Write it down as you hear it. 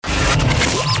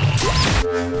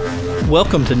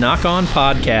Welcome to Nock On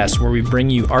Podcast, where we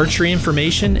bring you archery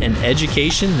information and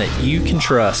education that you can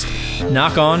trust.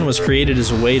 Nock On was created as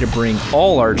a way to bring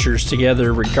all archers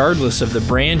together regardless of the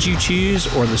brand you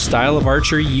choose or the style of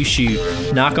archery you shoot.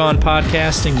 Nock On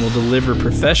Podcasting will deliver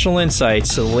professional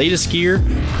insights to the latest gear,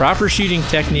 proper shooting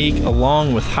technique,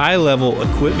 along with high-level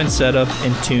equipment setup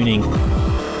and tuning.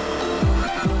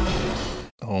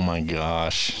 Oh my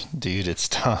gosh, dude, it's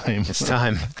time. It's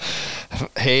time.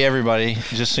 Hey everybody,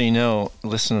 just so you know,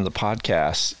 listen to the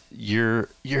podcast. You're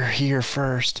here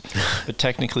first, but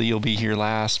technically you'll be here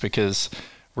last because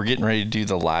we're getting ready to do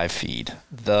the live feed.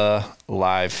 The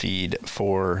live feed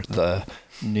for the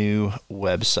new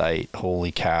website.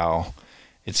 Holy cow.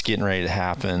 It's getting ready to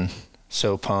happen.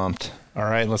 So pumped. All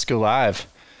right, let's go live.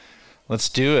 Let's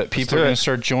do it. People are going to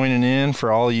start joining in.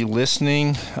 For all you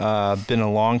listening, been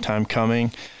a long time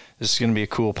coming. This is going to be a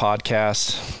cool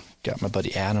podcast. Got my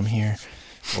buddy Adam here.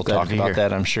 We'll talk about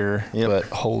that, I'm sure. Yep. But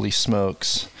holy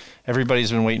smokes.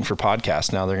 Everybody's been waiting for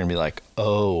podcasts. Now they're going to be like,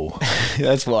 oh.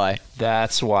 That's why.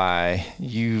 That's why.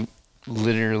 You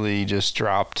literally just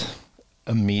dropped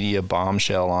a media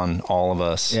bombshell on all of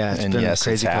us. Yeah, it's been a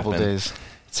crazy couple days.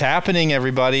 It's happening,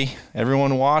 everybody.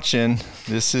 Everyone watching.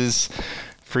 This is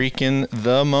freaking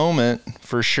the moment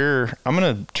for sure. I'm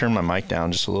going to turn my mic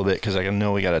down just a little bit because I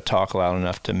know we got to talk loud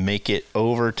enough to make it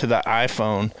over to the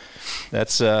iPhone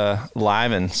that's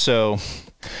live. So,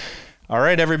 all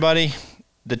right, everybody,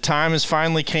 the time has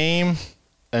finally came.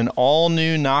 An all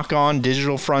new Nock On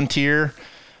Digital Frontier.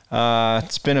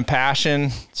 It's been a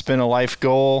passion. It's been a life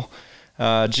goal.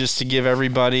 Just to give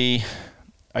everybody,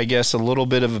 I guess, a little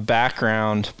bit of a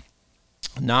background.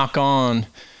 Nock On,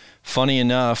 funny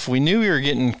enough, we knew we were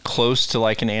getting close to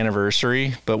like an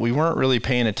anniversary, but we weren't really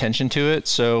paying attention to it.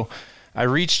 So I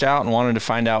reached out and wanted to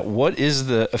find out what is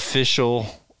the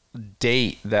official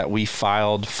date that we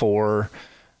filed for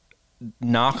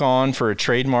Nock On for a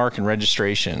trademark and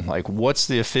registration. Like, what's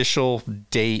the official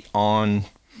date on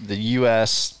the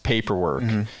U.S. paperwork?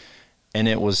 Mm-hmm. And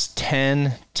it was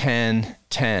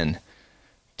 10/10/10.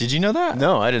 Did you know that?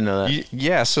 No, I didn't know that.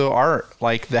 Yeah, so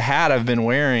the hat I've been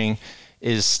wearing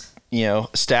is,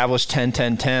 established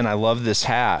 10/10/10. I love this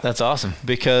hat. That's awesome.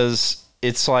 Because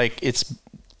it's like it's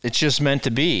just meant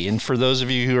to be. And for those of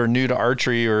you who are new to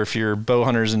archery, or if you're bow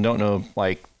hunters and don't know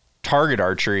like target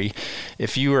archery,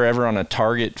 if you were ever on a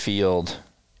target field,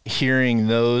 hearing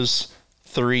those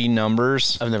three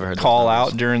numbers I've never heard call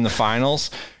out during the finals,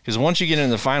 because once you get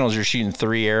into the finals, you're shooting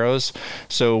 3 arrows.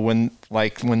 So when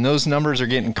those numbers are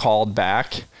getting called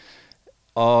back,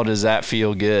 oh, does that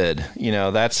feel good?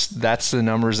 That's the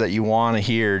numbers that you want to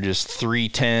hear, just 3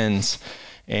 10s.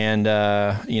 And,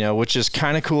 which is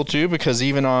kind of cool too, because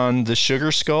even on the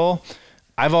Sugar Skull,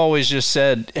 I've always just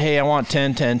said, hey, I want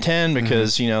 10/10/10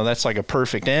 because, that's like a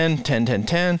perfect end,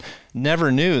 10/10/10.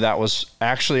 Never knew that was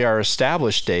actually our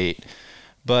established date.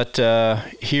 But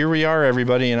here we are,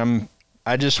 everybody, and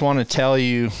I just want to tell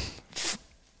you,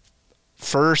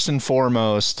 first and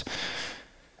foremost,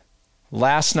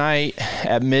 last night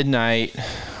at midnight,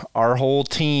 our whole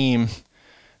team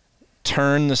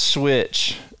turned the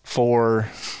switch for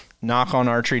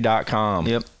NockOnArchery.com.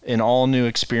 Yep. An all new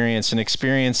experience, an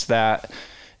experience that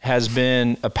has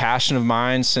been a passion of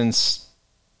mine since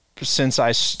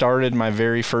I started my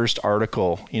very first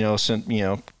article,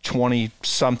 20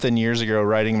 something years ago,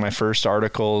 writing my first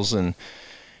articles, and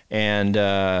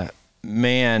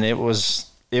man, it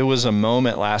was a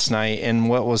moment last night. And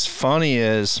what was funny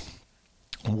is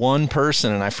one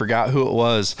person, and I forgot who it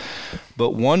was,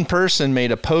 but one person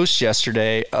made a post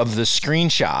yesterday of the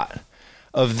screenshot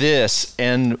of this,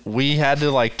 and we had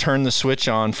to turn the switch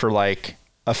on for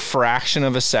a fraction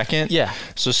of a second. Yeah.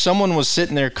 So someone was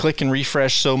sitting there clicking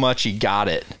refresh so much he got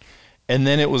it, and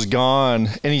then it was gone.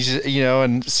 And he's,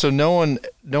 and so no one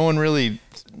really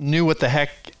knew what the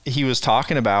heck he was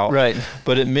talking about. Right.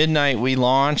 But at midnight we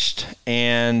launched,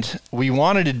 and we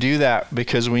wanted to do that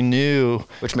because we knew,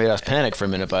 which made us panic for a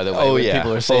minute, by the way. Oh yeah.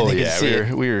 People are saying they could see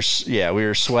it. We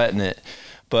were sweating it.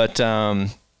 But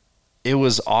it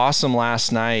was awesome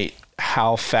last night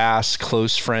how fast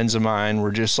close friends of mine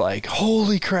were just like,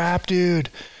 holy crap, dude,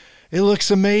 it looks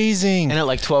amazing. And at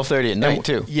 12:30 at night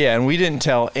too. Yeah, and we didn't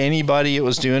tell anybody it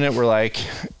was doing it. We're like,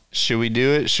 should we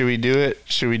do it? Should we do it?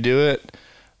 Should we do it?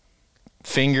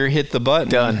 Finger hit the button.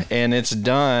 Done. And it's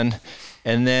done.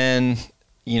 And then,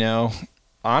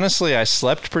 honestly, I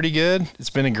slept pretty good. It's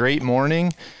been a great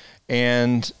morning.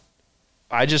 And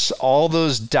all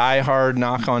those diehard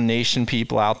Nock On Nation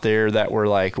people out there that were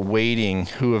waiting,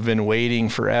 who have been waiting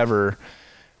forever,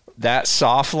 that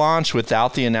soft launch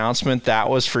without the announcement, that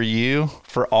was for you,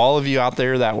 for all of you out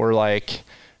there that were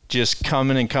just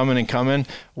coming and coming and coming.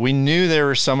 We knew there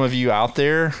were some of you out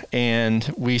there,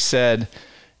 and we said,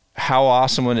 how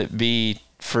awesome would it be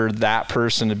for that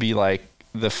person to be like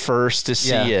the first to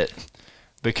see it,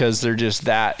 because they're just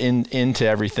that into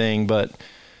everything. But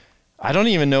I don't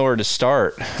even know where to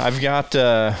start. I've got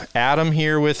Adam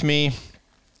here with me,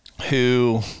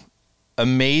 who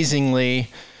amazingly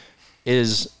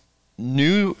is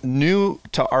new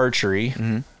to archery.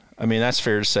 Mm-hmm. I mean, that's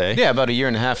fair to say. Yeah, about a year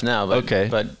and a half now. But, okay,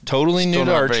 but totally new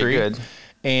to archery. Very good.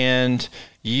 And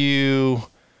you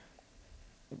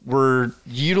were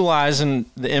utilizing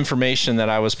the information that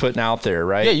I was putting out there,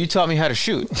 right? Yeah, you taught me how to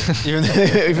shoot,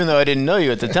 even though I didn't know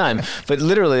you at the time. But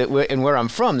literally, and where I'm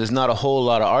from, there's not a whole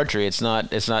lot of archery. It's not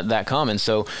that common.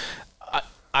 So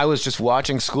I was just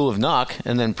watching School of Nock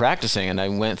and then practicing, and I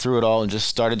went through it all and just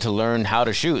started to learn how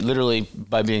to shoot, literally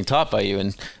by being taught by you.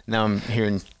 And now I'm here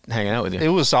and hanging out with you. It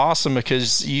was awesome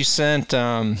because you sent,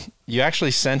 you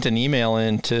actually sent an email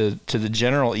in to the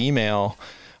general email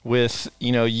with,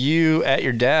 you at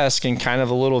your desk and kind of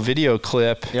a little video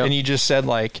clip. Yep. And you just said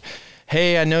like,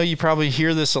 hey, I know you probably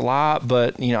hear this a lot,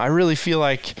 but I really feel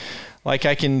like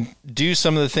I can do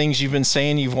some of the things you've been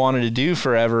saying you've wanted to do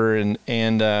forever.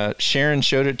 And Sharon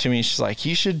showed it to me. She's like,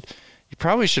 you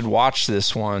probably should watch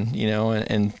this one,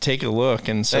 and take a look.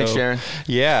 And so, thanks, Sharon.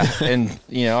 Yeah. And,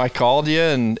 I called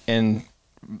you and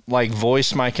like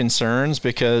voiced my concerns,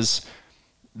 because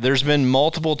there's been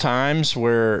multiple times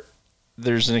where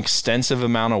there's an extensive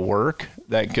amount of work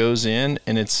that goes in,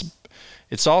 and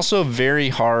it's also very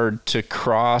hard to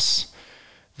cross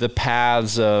the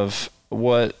paths of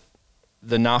what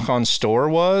the Nock On store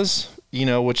was,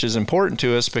 which is important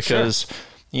to us because,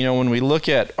 sure, when we look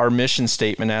at our mission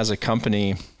statement as a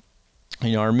company,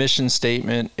 our mission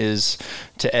statement is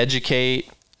to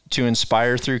educate, to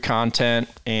inspire through content,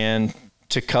 and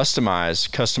to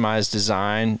customize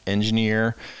design,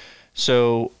 engineer.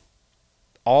 So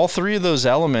all three of those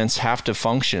elements have to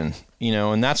function,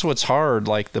 and that's what's hard.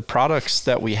 Like, the products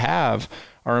that we have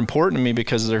are important to me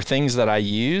because they're things that I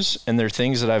use, and they're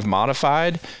things that I've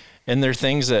modified, and they're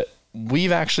things that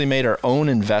we've actually made our own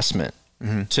investment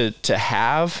to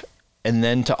have and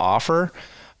then to offer.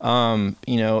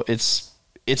 It's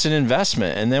an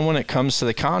investment. And then when it comes to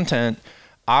the content,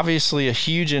 obviously a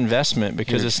huge investment,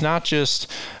 because it's not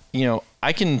just,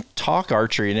 I can talk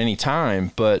archery at any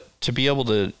time, but to be able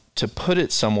to put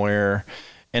it somewhere,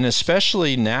 and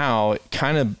especially now, it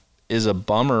kind of is a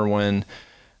bummer when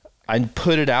I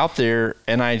put it out there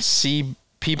and I see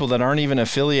people that aren't even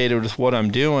affiliated with what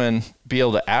I'm doing be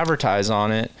able to advertise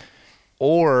on it,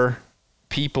 or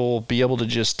people be able to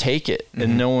just take it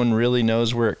and no one really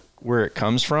knows where it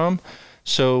comes from.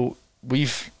 So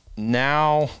we've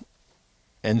now,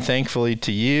 and thankfully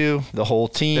to you, the whole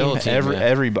team,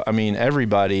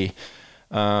 everybody,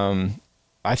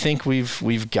 I think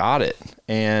we've got it.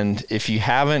 And if you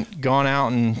haven't gone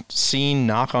out and seen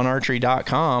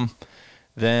knockonarchery.com,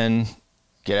 then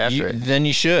get after it. Then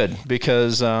you should,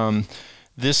 because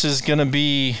this is going to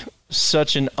be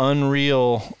such an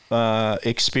unreal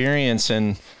experience.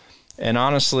 And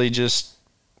honestly, just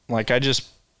like, I just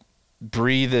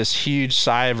breathed this huge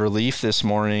sigh of relief this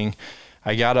morning.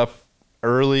 I got up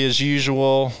early as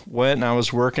usual, went and I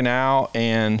was working out,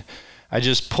 and I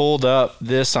just pulled up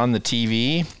this on the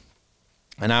TV,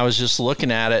 and I was just looking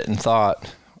at it and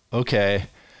thought, okay,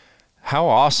 how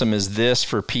awesome is this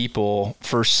for people?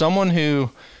 For someone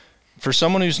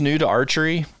who's new to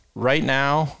archery right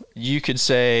now, you could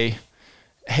say,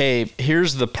 hey,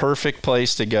 here's the perfect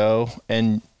place to go,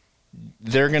 and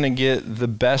they're going to get the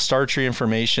best archery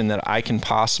information that I can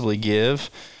possibly give.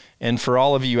 And for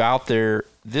all of you out there,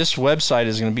 this website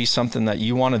is going to be something that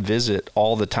you want to visit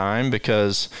all the time,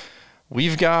 because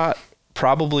we've got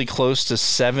probably close to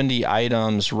 70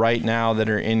 items right now that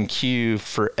are in queue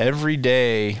for every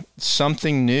day.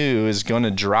 Something new is going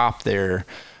to drop there.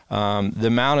 The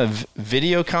amount of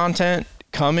video content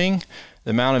coming,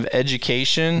 the amount of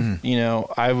education,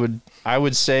 I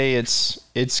would say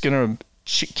it's going to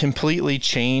completely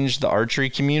change the archery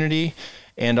community,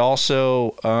 and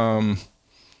also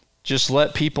just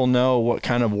let people know what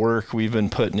kind of work we've been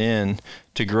putting in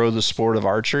to grow the sport of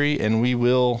archery. And we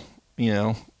will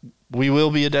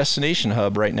be a destination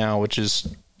hub right now, which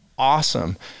is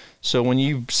awesome. So when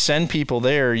you send people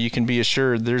there, you can be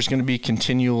assured there's going to be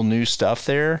continual new stuff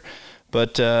there.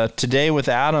 But today with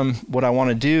Adam, what I want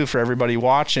to do for everybody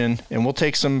watching, and we'll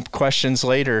take some questions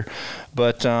later,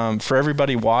 but for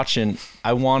everybody watching,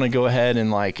 I want to go ahead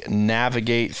and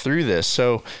navigate through this.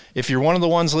 So if you're one of the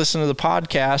ones listening to the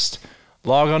podcast,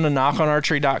 log on to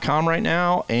knockonarchery.com right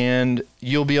now, and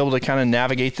you'll be able to kind of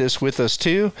navigate this with us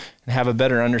too. and have a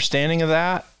better understanding of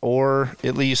that, or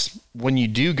at least when you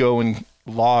do go and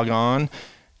log on,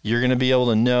 you're going to be able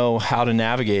to know how to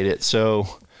navigate it. So,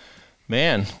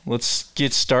 man, let's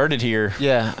get started here.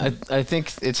 Yeah, I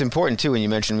think it's important too when you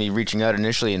mentioned me reaching out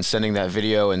initially and sending that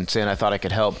video and saying I thought I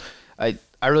could help.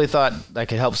 I really thought I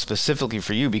could help specifically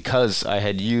for you because I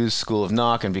had used School of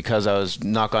Nock and because I was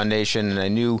Nock On Nation, and I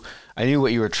knew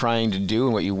what you were trying to do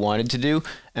and what you wanted to do,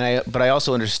 but I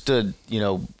also understood,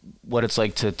 what it's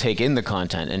like to take in the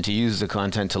content and to use the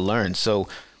content to learn. So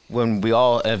when we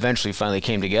all eventually finally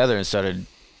came together and started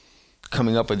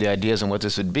coming up with the ideas on what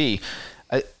this would be,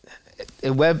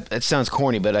 it sounds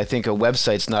corny, but I think a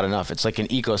website's not enough. It's like an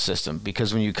ecosystem,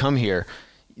 because when you come here,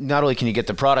 not only can you get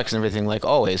the products and everything like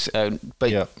always,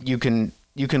 but you can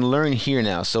learn here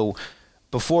now. So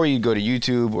before you go to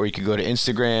YouTube, or you could go to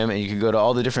Instagram, and you could go to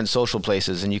all the different social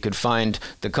places and you could find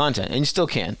the content, and you still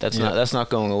can. That's not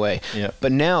going away. Yeah.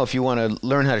 But now if you want to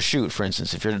learn how to shoot, for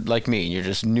instance, if you're like me and you're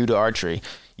just new to archery,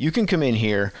 you can come in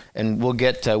here, and we'll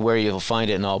get to where you'll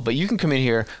find it and all, but you can come in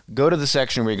here, go to the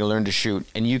section where you can learn to shoot,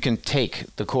 and you can take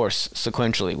the course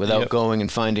sequentially without going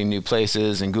and finding new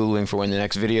places and Googling for when the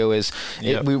next video is.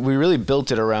 We really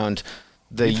built it around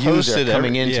the user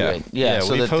coming into it. Yeah,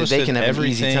 so that they can have an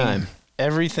easy time.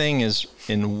 Everything is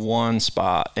in one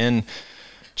spot. And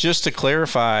just to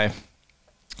clarify,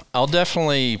 I'll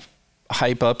definitely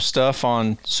hype up stuff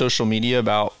on social media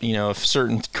about, if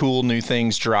certain cool new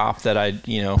things drop that I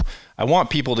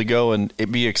want people to go and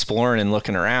be exploring and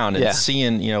looking around and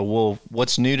seeing,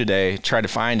 what's new today, try to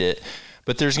find it.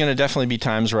 But there's going to definitely be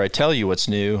times where I tell you what's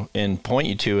new and point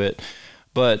you to it.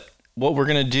 But what we're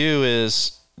going to do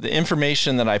is the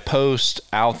information that I post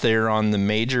out there on the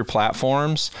major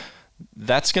platforms,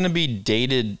 that's going to be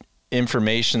dated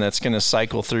information that's going to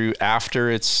cycle through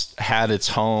after it's had its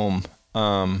home,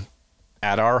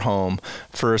 at our home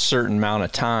for a certain amount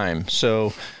of time.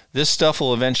 So this stuff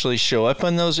will eventually show up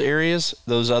in those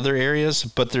other areas,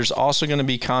 but there's also going to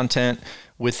be content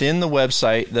within the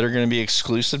website that are going to be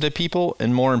exclusive to people.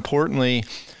 And more importantly,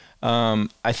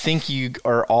 I think you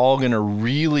are all going to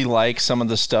really like some of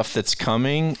the stuff that's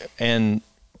coming and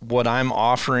what I'm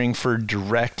offering for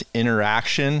direct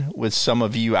interaction with some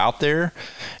of you out there,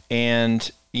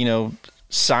 and,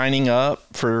 signing up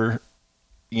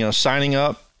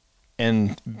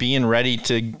and being ready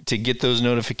to get those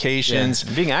notifications.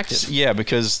 Yeah, being active. Yeah,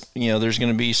 because, there's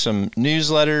going to be some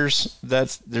newsletters,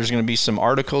 there's going to be some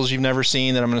articles you've never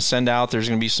seen that I'm going to send out. There's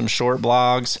going to be some short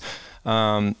blogs.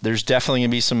 There's definitely going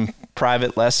to be some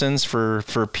private lessons for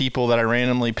people that I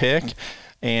randomly pick.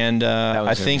 And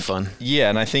I think fun. Yeah,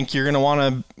 and I think you're going to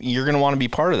want to be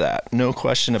part of that. No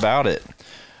question about it.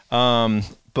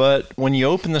 But when you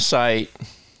open the site,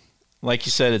 like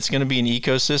you said, it's going to be an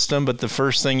ecosystem, but the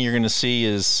first thing you're going to see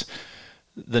is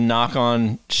the Nock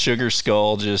On Sugar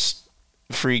Skull just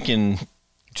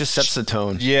sets the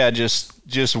tone. Yeah,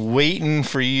 just waiting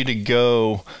for you to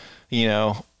go,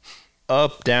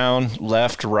 up, down,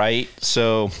 left, right.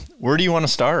 So where do you want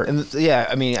to start? And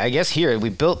I guess here we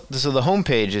built, so the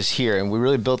homepage is here, and we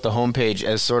really built the homepage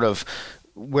as sort of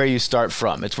where you start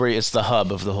from. It's the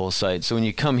hub of the whole site. So when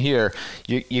you come here,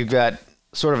 you've got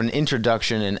sort of an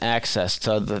introduction and access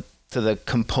to the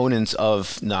components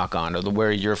of Nock On, or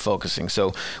where you're focusing.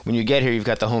 So when you get here, you've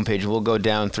got the homepage. We'll go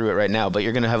down through it right now, but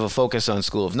you're going to have a focus on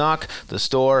School of Nock, the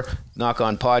store, Nock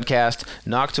On podcast,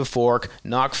 Nock to Fork,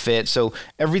 Nock Fit. So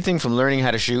everything from learning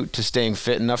how to shoot to staying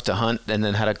fit enough to hunt, and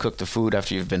then how to cook the food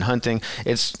after you've been hunting.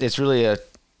 It's really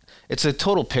it's a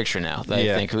total picture now. I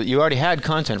think you already had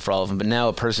content for all of them, but now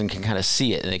a person can kind of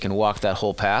see it and they can walk that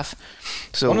whole path.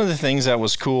 So one of the things that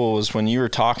was cool was when you were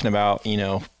talking about, you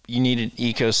need an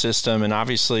ecosystem, and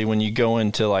obviously when you go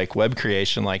into like web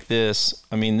creation like this,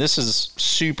 this is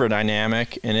super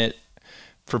dynamic, and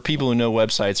for people who know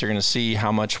websites are going to see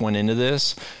how much went into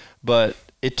this, but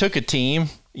it took a team,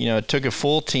 it took a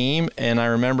full team. And I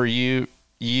remember you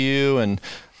and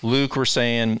Luke were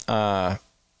saying,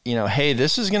 hey,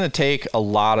 this is going to take a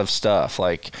lot of stuff.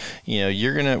 Like,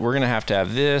 we're going to have to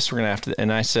have this,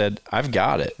 and I said, I've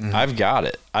got it. Mm-hmm.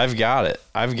 I've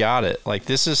got it. Like,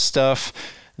 this is stuff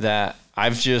that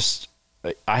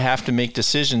I have to make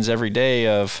decisions every day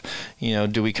of,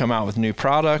 do we come out with new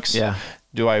products? Yeah.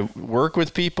 Do I work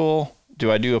with people?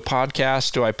 Do I do a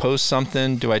podcast? Do I post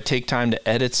something? Do I take time to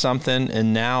edit something?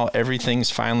 And now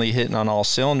everything's finally hitting on all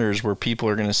cylinders where people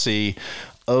are going to see,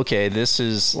 okay, this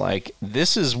is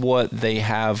what they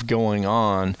have going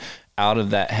on out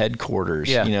of that headquarters.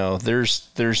 Yeah. There's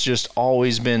just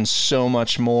always been so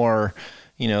much more.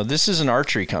 This is an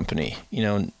archery company.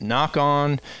 Nock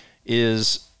On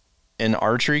is an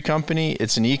archery company.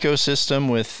 It's an ecosystem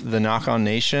with the Nock On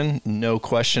Nation, no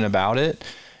question about it.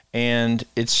 And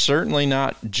it's certainly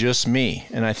not just me.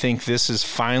 And I think this is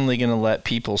finally going to let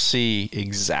people see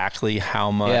exactly how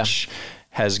much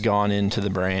has gone into the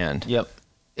brand. Yep.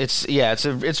 It's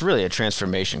really a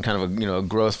transformation, kind of a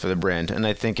growth for the brand. And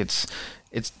I think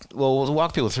we'll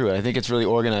walk people through it. I think it's really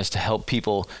organized to help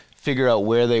people figure out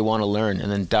where they want to learn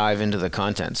and then dive into the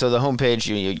content. So the homepage,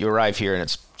 you arrive here and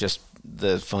it's just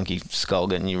the funky skull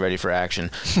getting you ready for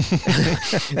action.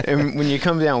 And when you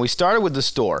come down, we started with the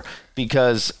store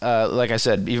because, like I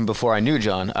said, even before I knew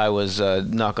John, I was a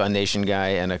Nock On Nation guy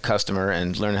and a customer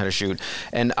and learning how to shoot.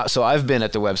 And so I've been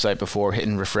at the website before,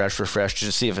 hitting refresh just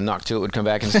to see if a Nock 2 would come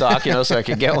back in stock, so I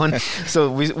could get one.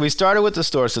 So we started with the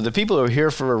store. So the people who are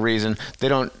here for a reason,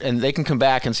 they can come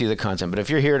back and see the content. But if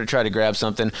you're here to try to grab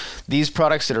something, these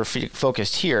products that are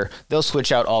focused here, they'll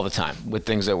switch out all the time with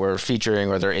things that we're featuring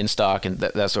or they're in stock and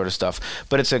that sort of stuff.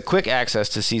 But it's a quick access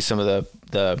to see some of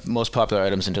the most popular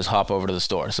items and just hop over to the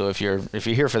store. So if you're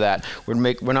here for that,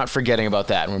 we're not forgetting about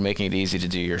that, and we're making it easy to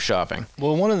do your shopping.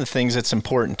 Well, one of the things that's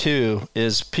important too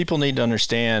is people need to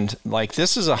understand, like,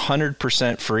 this is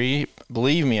 100% free.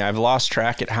 Believe me, I've lost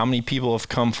track at how many people have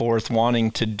come forth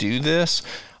wanting to do this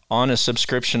on a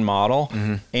subscription model.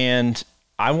 And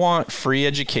I want free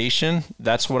education.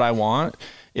 That's what I want.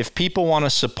 If people want to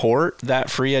support that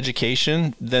free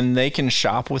education, then they can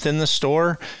shop within the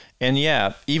store. And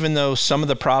yeah, even though some of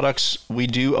the products we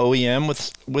do OEM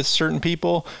with certain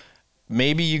people,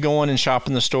 maybe you go in and shop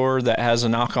in the store that has a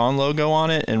Nock On logo on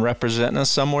it and representing us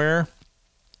somewhere,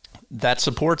 that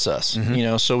supports us.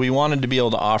 So we wanted to be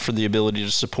able to offer the ability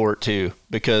to support too,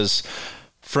 because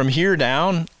from here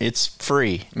down, it's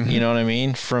free. You know what I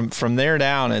mean? From there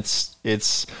down,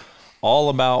 it's all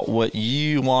about what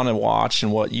you want to watch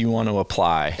and what you want to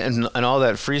apply. And all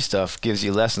that free stuff gives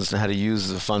you lessons on how to use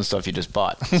the fun stuff you just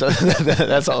bought. So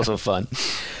that's also fun.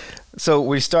 So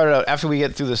we started out, after we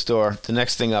get through the store, the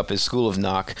next thing up is School of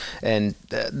Nock. And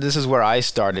this is where I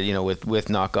started, with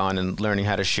Nock On and learning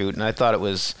how to shoot. And I thought it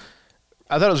was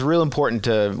real important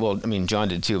John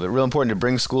did too, but real important to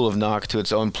bring School of Nock to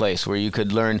its own place where you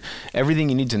could learn everything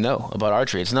you need to know about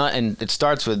archery. And it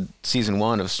starts with season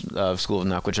 1 of School of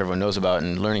Nock, which everyone knows about,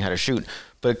 and learning how to shoot.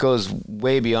 But it goes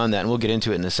way beyond that, and we'll get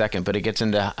into it in a second. But it gets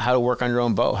into how to work on your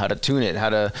own bow, how to tune it, how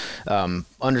to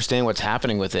understand what's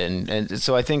happening with it. And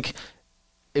so I think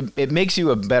it makes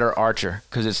you a better archer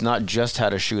because it's not just how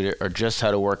to shoot it or just how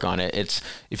to work on it. It's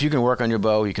if you can work on your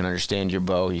bow, you can understand your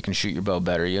bow, you can shoot your bow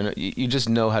better. You just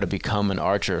know how to become an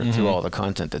archer through all the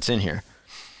content that's in here.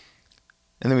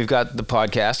 And then we've got the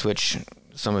podcast, which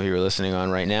some of you are listening on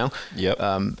right now. Yep.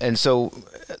 And so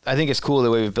I think it's cool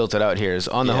the way we've built it out here is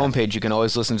on the homepage, you can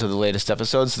always listen to the latest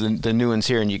episodes, the new ones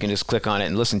here, and you can just click on it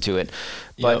and listen to it.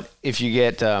 But if you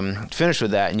get finished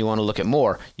with that and you want to look at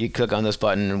more, you click on this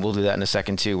button, and we'll do that in a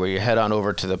second too, where you head on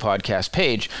over to the podcast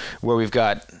page where we've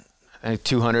got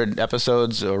 200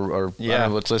 episodes or I don't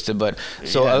know what's listed, but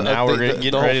so now we're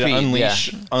getting ready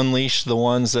to unleash the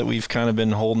ones that we've kind of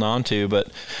been holding on to.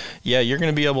 But yeah, you're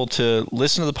going to be able to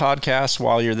listen to the podcast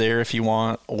while you're there if you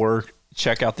want, or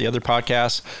check out the other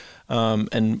podcasts.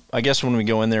 And I guess when we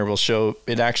go in there, we'll show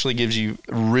it actually gives you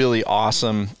really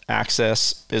awesome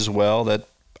access as well that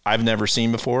I've never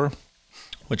seen before,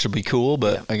 which will be cool,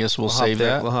 but I guess we'll save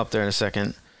that. We'll hop there in a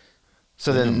second.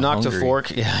 So then Nock to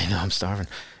Fork, I know, I'm starving,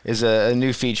 is a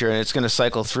new feature, and it's going to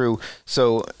cycle through.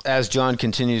 So as John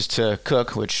continues to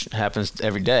cook, which happens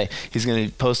every day, he's going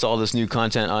to post all this new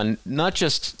content on not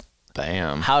just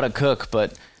how to cook,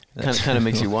 but kind of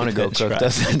makes you want to go cook,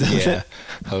 doesn't it?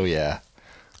 Oh, yeah.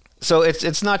 So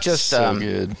it's not just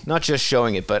good. Not just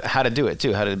showing it, but how to do it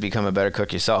too, how to become a better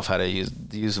cook yourself, how to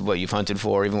use what you've hunted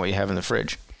for, even what you have in the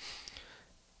fridge.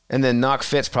 And then Nock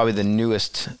Fit's probably the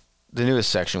newest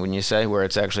section, wouldn't you say, where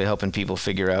it's actually helping people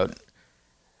figure out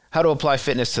how to apply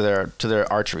fitness to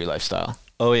their archery lifestyle.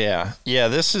 Oh yeah. Yeah,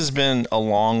 this has been a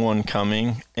long one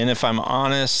coming. And if I'm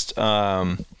honest,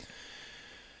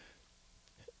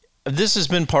 this has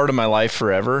been part of my life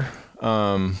forever.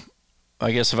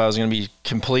 I guess if I was going to be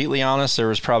completely honest, there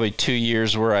was probably 2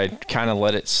 years where I kind of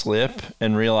let it slip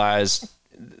and realized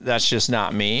that's just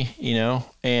not me,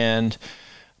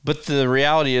 but the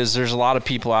reality is there's a lot of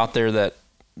people out there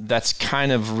that's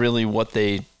kind of really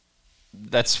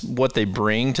that's what they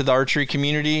bring to the archery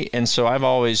community. And so I've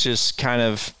always just kind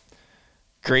of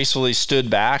gracefully stood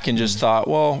back and just thought,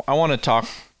 well,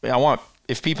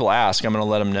 if people ask, I'm going to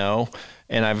let them know.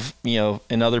 And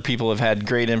and other people have had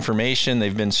great information.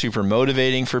 They've been super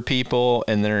motivating for people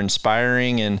and they're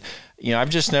inspiring. And, I've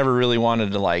just never really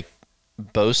wanted to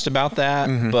boast about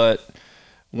that. But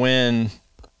when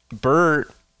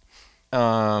Bert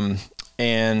and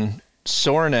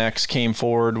Sorinex came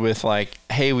forward with like,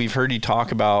 hey, we've heard you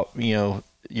talk about,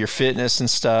 your fitness and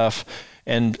stuff,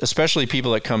 and especially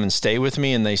people that come and stay with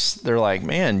me, and they're like,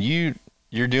 man,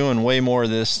 you're doing way more of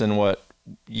this than what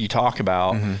you talk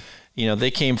about. Mm-hmm.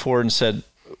 They came forward and said,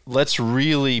 let's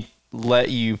really let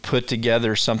you put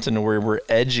together something where we're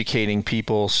educating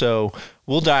people. So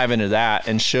we'll dive into that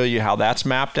and show you how that's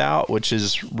mapped out, which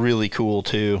is really cool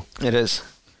too. It is.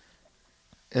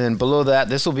 And then below that,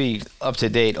 this will be up to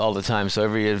date all the time. So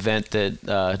every event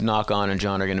that Knock On and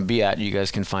John are going to be at, you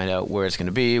guys can find out where it's going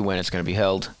to be, when it's going to be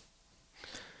held.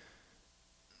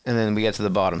 And then we get to the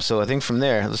bottom. So I think from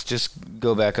there, let's just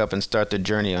go back up and start the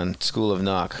journey on School of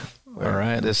Knock. All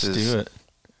right, let's do it.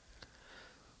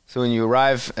 So when you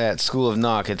arrive at School of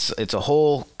Knock, it's a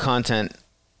whole content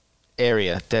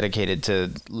area dedicated to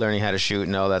learning how to shoot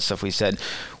and all that stuff we said.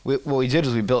 What we did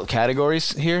is we built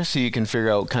categories here so you can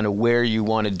figure out kind of where you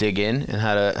want to dig in and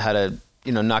how to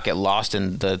not get lost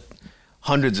in the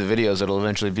hundreds of videos that'll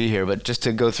eventually be here, but just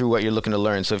to go through what you're looking to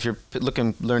learn. So if you're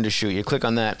looking to learn to shoot, you click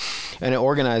on that and it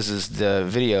organizes the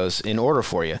videos in order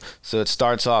for you. So it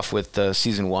starts off with the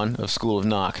season 1 of School of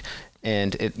Knock.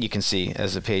 And you can see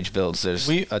as the page builds, there's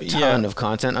a ton of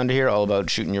content under here all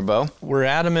about shooting your bow. We're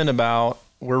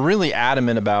really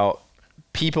adamant about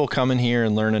people coming here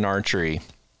and learning archery.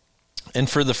 And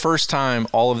for the first time,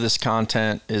 all of this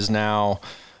content is now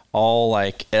all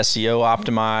like SEO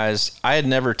optimized. I had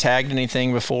never tagged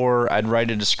anything before. I'd write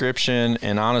a description,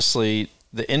 and honestly,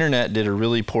 the internet did a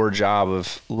really poor job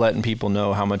of letting people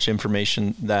know how much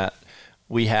information that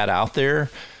we had out there.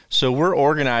 So we're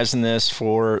organizing this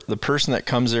for the person that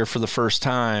comes there for the first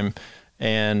time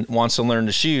and wants to learn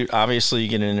to shoot. Obviously, you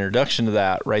get an introduction to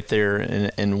that right there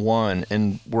in one.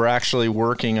 And we're actually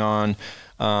working on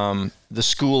the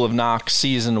School of Knock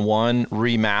Season 1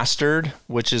 Remastered,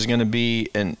 which is going to be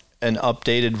an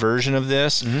updated version of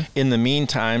this. Mm-hmm. In the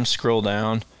meantime, scroll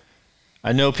down.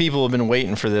 I know people have been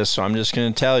waiting for this, so I'm just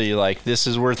going to tell you, like, this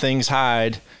is where things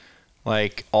hide.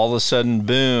 Like, all of a sudden,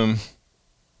 boom,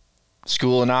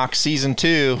 School of Knock Season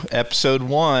 2, Episode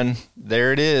 1,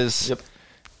 there it is. Yep.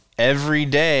 Every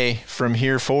day from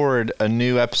here forward, a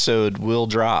new episode will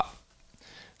drop.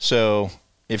 So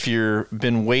if you've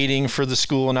been waiting for the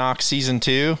School of Knock Season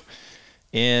 2,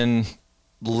 in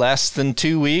less than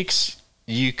 2 weeks,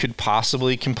 you could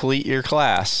possibly complete your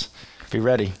class. Be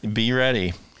ready. Be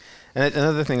ready. And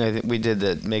another thing I think we did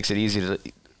that makes it easy to...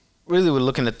 Really, we're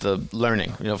looking at the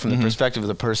learning, from the perspective of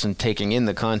the person taking in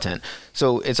the content.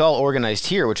 So it's all organized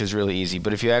here, which is really easy.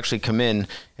 But if you actually come in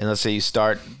and let's say you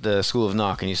start the School of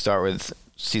Knock and you start with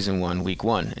Season 1, Week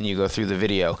 1, and you go through the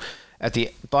video, at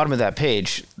the bottom of that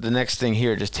page, the next thing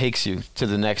here just takes you to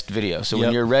the next video. So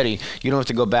when you're ready, you don't have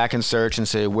to go back and search and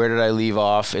say, where did I leave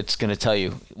off? It's going to tell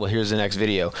you, well, here's the next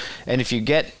video. And if you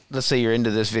get, let's say you're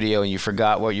into this video and you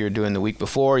forgot what you were doing the week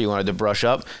before, you wanted to brush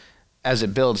up, as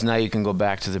it builds, now you can go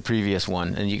back to the previous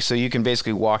one. And so you can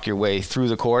basically walk your way through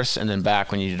the course and then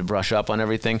back when you need to brush up on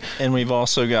everything. And we've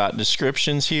also got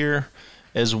descriptions here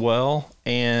as well.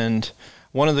 And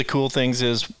one of the cool things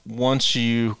is once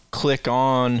you click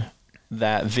on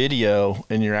that video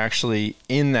and you're actually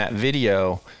in that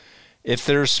video, if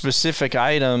there's specific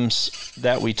items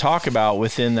that we talk about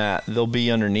within that, they'll be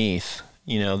underneath.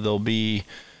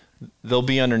 They'll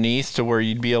be underneath to where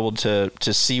you'd be able to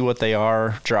see what they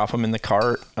are, drop them in the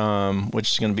cart,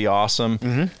 which is going to be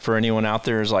awesome for anyone out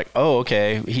there who's like, oh,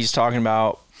 okay, he's talking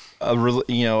about a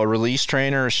release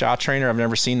trainer, a shot trainer. I've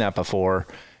never seen that before.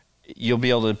 You'll be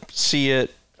able to see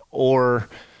it, or,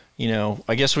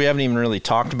 I guess we haven't even really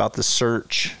talked about the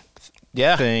search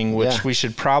thing, which we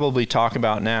should probably talk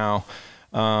about now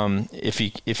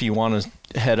if you want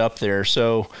to head up there.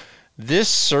 So this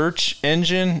search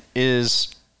engine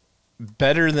is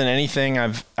better than anything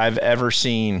I've ever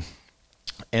seen.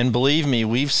 And believe me,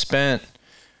 we've spent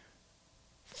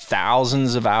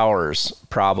thousands of hours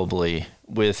probably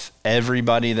with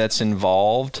everybody that's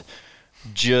involved,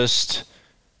 just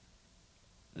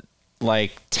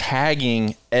like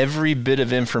tagging every bit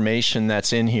of information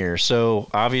that's in here. So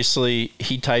obviously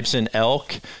he types in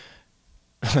elk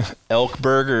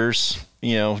burgers,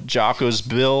 Jocko's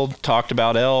build talked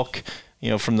about elk,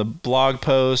 from the blog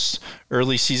post,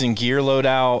 early season gear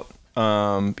loadout,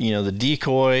 the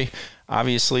decoy,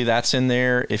 obviously that's in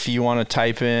there. If you want to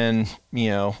type in,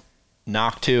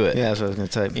 knock to it. Yeah, that's what I was going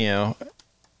to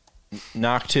type.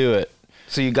 Knock to it.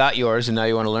 So you got yours and now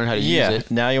you want to learn how to use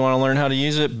it. Now you want to learn how to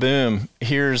use it. Boom.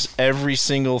 Here's every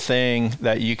single thing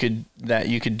that you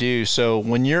could do. So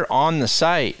when you're on the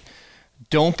site,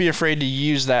 don't be afraid to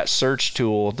use that search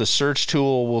tool. The search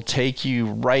tool will take you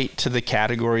right to the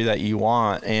category that you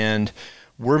want. And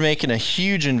we're making a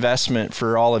huge investment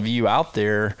for all of you out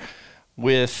there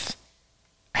with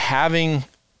having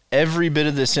every bit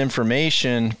of this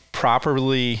information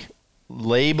properly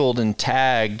labeled and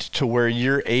tagged to where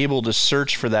you're able to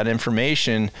search for that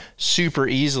information super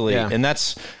easily. Yeah. And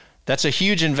that's a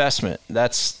huge investment.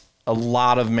 That's a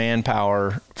lot of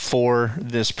manpower for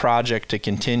this project to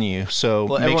continue. So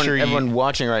make sure everyone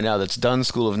watching right now that's done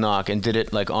School of Knock and did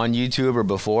it like on YouTube or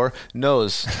before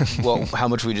knows how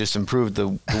much we just improved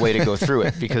the way to go through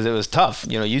it, because it was tough.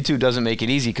 YouTube doesn't make it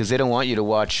easy because they don't want you to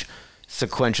watch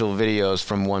sequential videos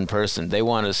from one person. They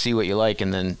want to see what you like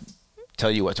and then tell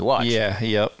you what to watch. Yeah,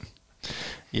 yep.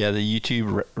 Yeah, the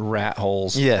YouTube rat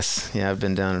holes. Yes. Yeah, I've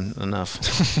been down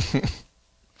enough.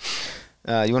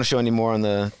 You want to show any more on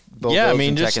the boat? Yeah, I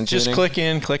mean, just click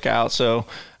in, click out. So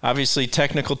obviously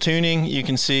technical tuning, you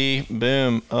can see,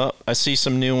 boom, I see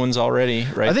some new ones already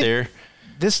right there.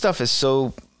 This stuff is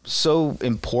so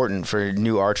important for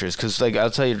new archers, because like I'll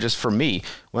tell you, just for me,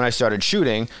 when I started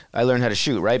shooting, I learned how to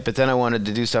shoot, right? But then I wanted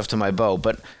to do stuff to my bow,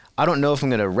 but I don't know if I'm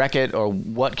going to wreck it or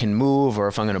what can move, or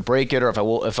if I'm going to break it, or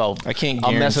I'll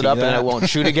mess it up and I won't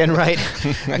shoot again, right?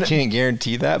 I can't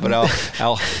guarantee that, but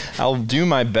I'll do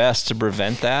my best to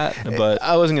prevent that. But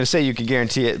I wasn't going to say you could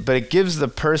guarantee it, but it gives the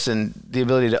person the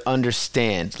ability to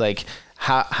understand like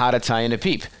how to tie in a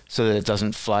peep so that it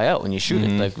doesn't fly out when you shoot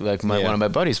it, like one of my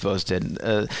buddies' bows did.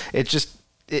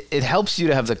 It helps you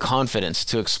to have the confidence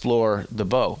to explore the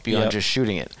bow beyond just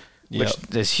shooting it, which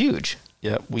is huge.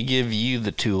 Yep, we give you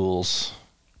the tools.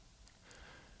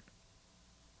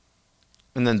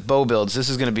 And then bow builds. This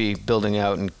is going to be building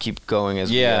out and keep going as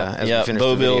we finish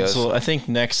bow the builds. videos. I think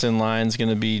next in line is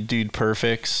going to be Dude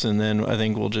Perfects, and then I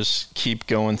think we'll just keep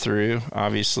going through.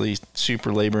 Obviously,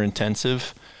 super labor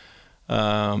intensive.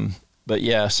 But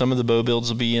yeah, some of the bow builds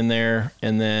will be in there,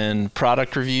 and then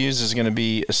product reviews is going to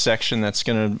be a section that's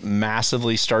going to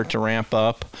massively start to ramp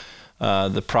up.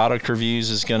 The product reviews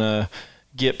is going to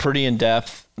get pretty in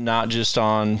depth, not just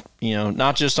on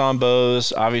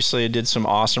bows. Obviously I did some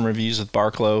awesome reviews with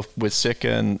Barklow with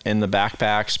Sitka and the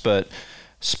backpacks, but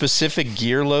specific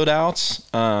gear loadouts,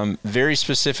 very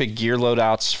specific gear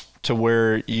loadouts to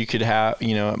where you could have,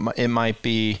 it might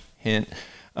be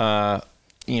Whitetail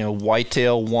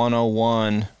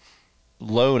 101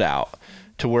 loadout,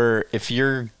 to where if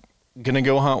you're going to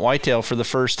go hunt whitetail for the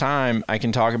first time, I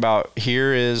can talk about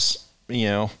here is,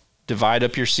 divide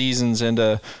up your seasons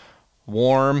into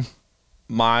warm,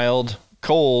 mild,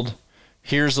 cold.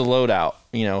 Here's the loadout.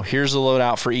 Here's the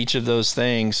loadout for each of those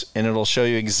things, and it'll show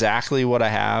you exactly what I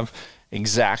have in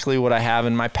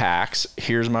my packs.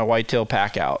 Here's my whitetail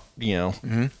pack out,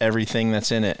 everything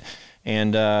that's in it.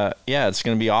 And it's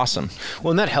going to be awesome.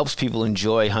 Well, and that helps people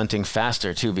enjoy hunting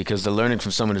faster too, because they're learning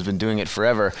from someone who's been doing it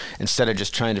forever, instead of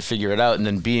just trying to figure it out and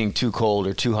then being too cold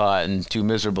or too hot and too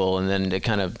miserable, and then it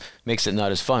kind of makes it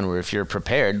not as fun. Where if you're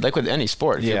prepared, like with any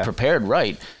sport, if you're prepared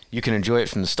right, you can enjoy it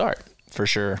from the start. For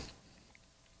sure.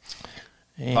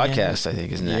 Podcast, I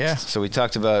think, is next. Yeah. So we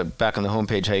talked about back on the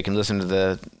homepage how you can listen to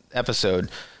the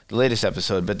latest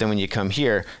episode, but then when you come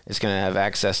here, it's going to have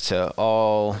access to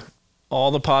all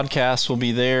the podcasts will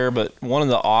be there, but one of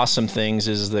the awesome things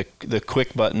is the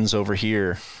quick buttons over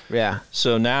here. Yeah.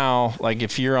 So now, like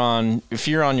if you're on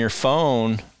your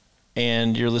phone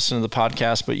and you're listening to the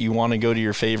podcast, but you want to go to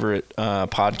your favorite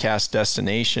podcast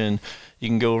destination, you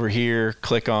can go over here,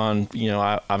 click on,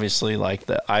 obviously like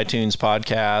the iTunes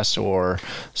podcast or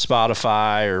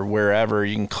Spotify or wherever.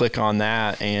 You can click on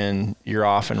that and you're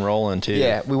off and rolling too.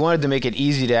 Yeah, we wanted to make it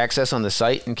easy to access on the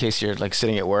site in case you're like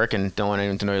sitting at work and don't want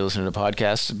anyone to know you're listening to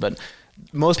podcasts. But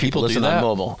most people listen on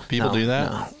mobile. People do that?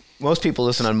 No. Most people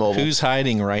listen on mobile. Who's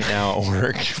hiding right now at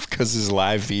work because his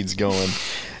live feed's going?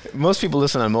 Most people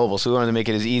listen on mobile, so we wanted to make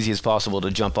it as easy as possible to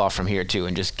jump off from here too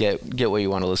and just get what you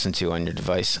want to listen to on your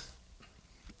device.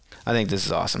 I think this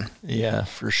is awesome. Yeah,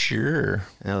 for sure.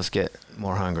 Now let's get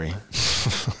more hungry.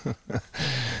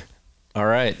 All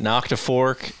right, Knock to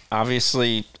Fork,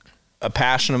 obviously a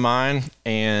passion of mine,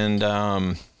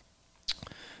 and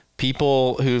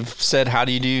people who've said, how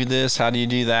do you do this? How do you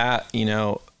do that?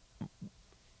 You're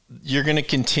going to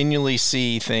continually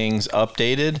see things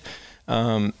updated.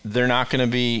 They're not going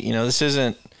to be, this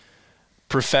isn't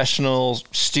professional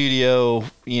studio,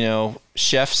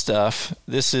 chef stuff.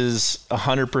 This is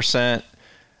 100%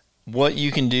 what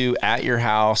you can do at your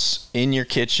house, in your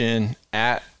kitchen,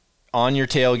 on your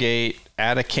tailgate,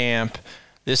 at a camp.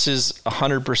 This is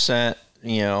 100%,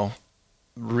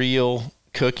 real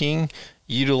cooking,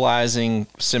 utilizing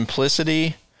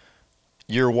simplicity,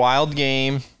 your wild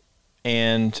game,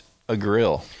 and a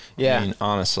grill. Yeah. I mean,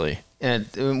 honestly.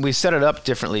 And we set it up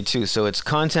differently too. So it's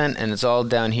content and it's all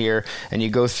down here, and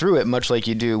you go through it much like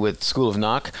you do with School of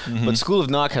Knock. But School of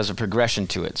Knock has a progression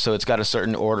to it. So it's got a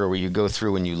certain order where you go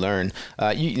through and you learn.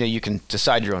 You can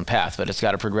decide your own path, but it's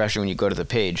got a progression when you go to the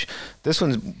page. This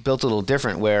one's built a little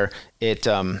different where it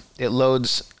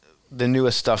loads the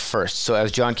newest stuff first. So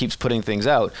as John keeps putting things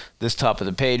out, this top of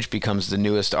the page becomes the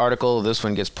newest article. This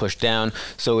one gets pushed down.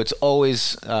 So it's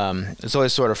always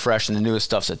sort of fresh, and the newest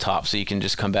stuff's at top. So you can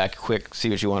just come back quick, see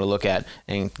what you want to look at,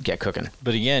 and get cooking.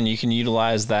 But again, you can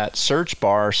utilize that search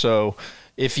bar. So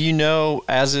if you know,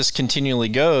 as this continually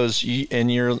goes,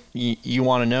 you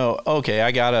want to know, okay,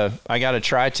 I got a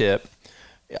tri-tip.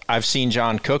 I've seen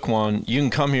John cook one. You can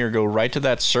come here, go right to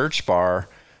that search bar,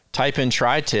 type in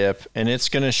tri-tip, and it's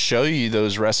going to show you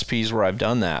those recipes where I've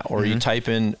done that. Or you type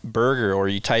in burger, or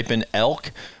you type in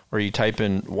elk, or you type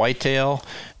in whitetail,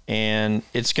 and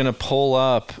it's going to pull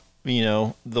up,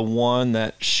 the one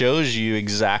that shows you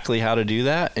exactly how to do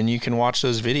that, and you can watch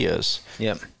those videos.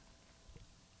 Yep.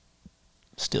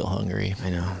 Still hungry. I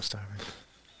know, I'm starving.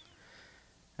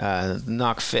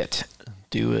 Knock Fit.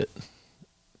 Do it.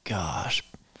 Gosh,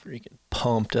 freaking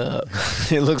pumped up.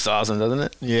 It looks awesome, doesn't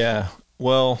it? Yeah.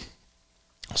 Well,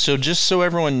 so just so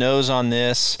everyone knows on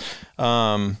this,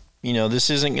 this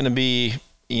isn't going to be,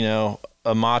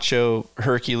 a macho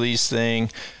Hercules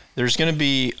thing. There's going to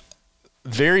be,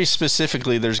 very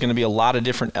specifically, there's going to be a lot of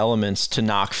different elements to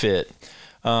Knock Fit.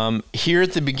 Here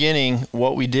at the beginning,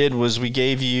 what we did was we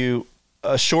gave you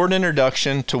a short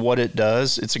introduction to what it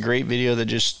does. It's a great video that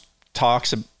just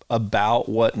talks about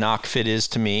what Knock Fit is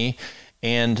to me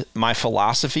and my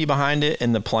philosophy behind it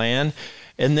and the plan.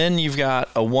 And then you've got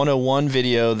a 101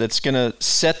 video that's going to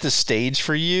set the stage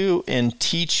for you and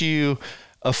teach you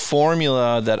a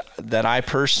formula that I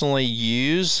personally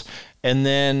use. And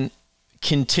then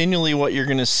continually what you're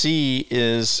going to see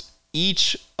is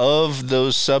each of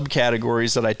those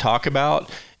subcategories that I talk about,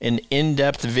 an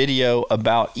in-depth video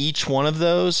about each one of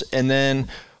those. And then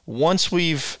once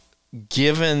we've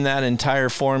given that entire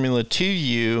formula to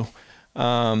you,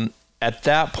 at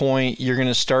that point, you're going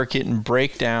to start getting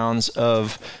breakdowns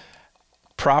of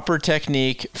proper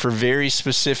technique for very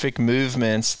specific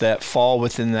movements that fall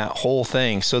within that whole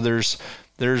thing. So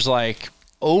there's like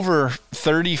over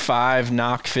 35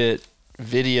 Knock Fit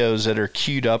videos that are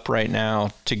queued up right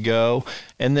now to go.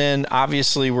 And then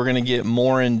obviously we're going to get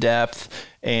more in depth,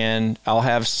 and I'll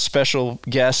have special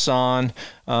guests on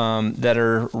that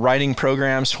are writing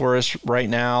programs for us right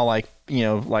now, like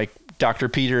Dr.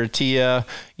 Peter Attia,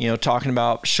 talking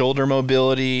about shoulder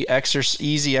mobility,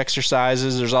 easy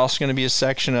exercises. There's also going to be a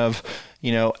section of,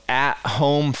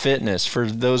 at-home fitness for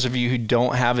those of you who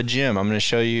don't have a gym. I'm going to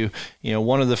show you,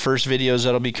 one of the first videos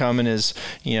that'll be coming is,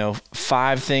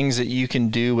 5 things that you can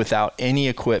do without any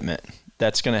equipment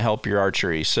that's going to help your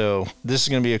archery. So this is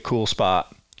going to be a cool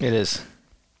spot. It is.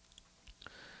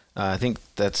 I think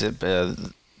that's it.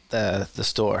 The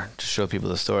store, to show people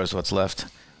the store is what's left,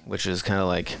 which is kind of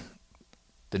like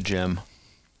the gym.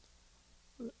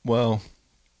 Well,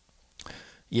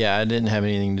 yeah, I didn't have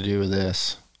anything to do with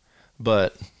this,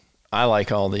 but I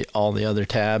like all the other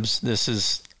tabs. This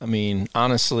is,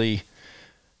 honestly,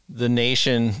 the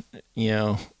nation,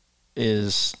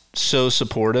 is so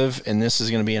supportive, and this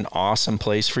is going to be an awesome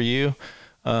place for you.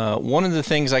 One of the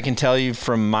things I can tell you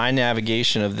from my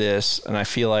navigation of this, and I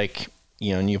feel like,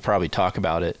 and you probably talk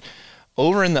about it,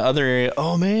 over in the other area,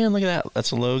 oh man, look at that.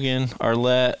 That's Logan,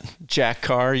 Arlette, Jack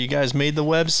Carr. You guys made the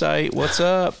website. What's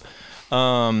up?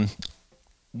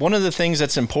 One of the things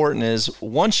that's important is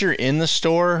once you're in the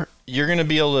store, you're going to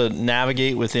be able to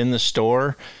navigate within the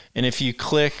store. And if you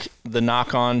click the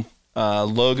Knock On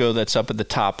logo that's up at the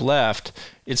top left,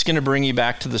 it's going to bring you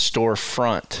back to the store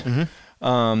front.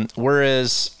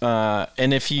 Whereas,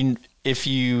 and if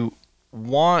you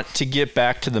want to get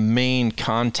back to the main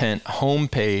content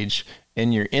homepage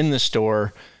and you're in the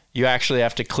store, you actually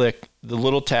have to click the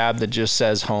little tab that just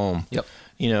says home. Yep.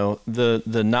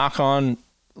 The Knock On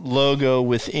logo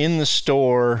within the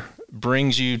store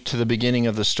brings you to the beginning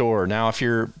of the store. Now, if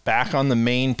you're back on the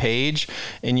main page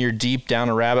and you're deep down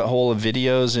a rabbit hole of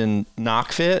videos in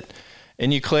Knock Fit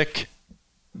and you click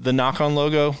the Knock On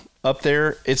logo up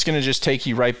there, it's going to just take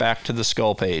you right back to the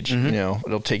skull page.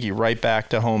 It'll take you right back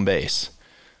to home base.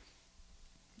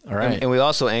 All right. And we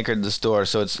also anchored the store,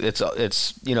 so it's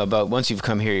about once you've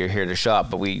come here, you're here to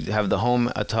shop. But we have the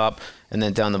home atop, and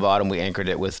then down the bottom we anchored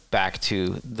it with back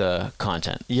to the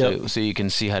content. Yep. So you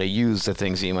can see how to use the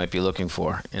things that you might be looking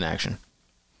for in action.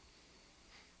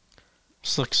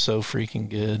 This looks so freaking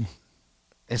good.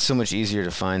 It's so much easier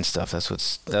to find stuff. That's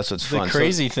what's fun. The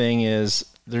crazy thing is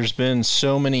there's been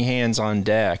so many hands on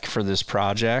deck for this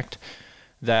project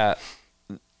that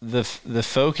the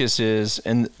focus is,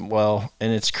 and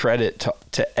it's credit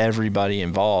to everybody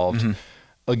involved. Mm-hmm.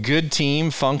 A good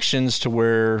team functions to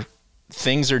where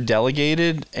things are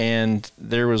delegated, and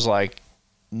there was like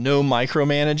no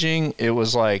micromanaging. It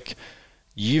was like,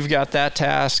 you've got that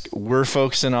task, we're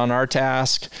focusing on our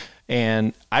task.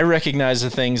 And I recognize the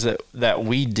things that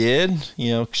we did,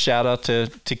 shout out to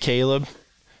Caleb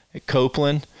at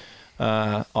Copeland.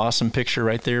 Awesome picture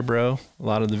right there, bro. A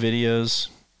lot of the videos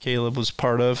Caleb was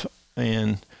part of,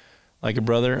 and like a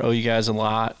brother, owe you guys a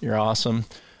lot. You're awesome.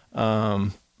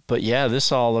 But yeah,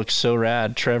 this all looks so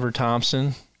rad. Trevor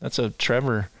Thompson, that's a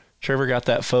Trevor. Trevor got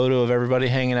that photo of everybody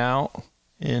hanging out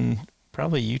in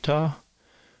probably Utah.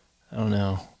 I don't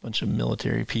know, a bunch of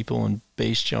military people and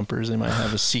base jumpers. They might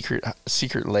have a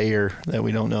secret layer that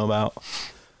we don't know about.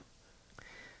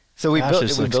 So we built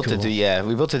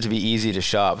it to be easy to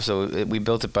shop. So we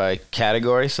built it by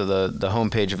category. So the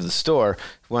homepage of the store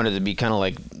wanted to be kind of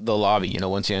like the lobby,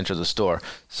 once you enter the store.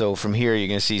 So from here, you're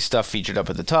going to see stuff featured up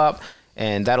at the top,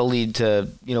 and that'll lead to,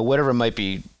 whatever might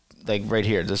be. Like right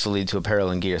here, this will lead to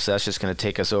apparel and gear. So that's just going to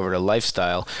take us over to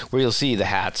lifestyle, where you'll see the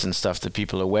hats and stuff that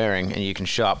people are wearing, and you can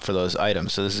shop for those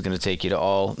items. So this is going to take you to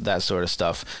all that sort of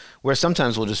stuff, where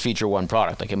sometimes we'll just feature one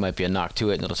product. Like it might be a Knock To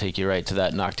It, and it'll take you right to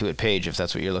that Knock To It page if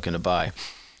that's what you're looking to buy.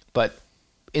 But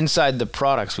inside the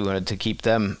products, we wanted to keep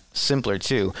them simpler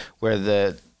too,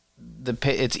 where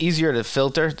it's easier to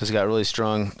filter. It's got really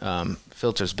strong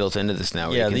filters built into this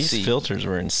now. Yeah, these filters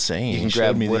were insane. You can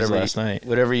grab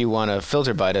whatever you want to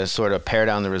filter by to sort of pare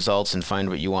down the results and find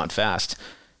what you want fast.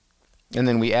 And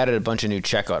then we added a bunch of new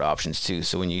checkout options too.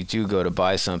 So when you do go to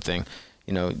buy something,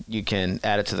 you can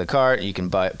add it to the cart. You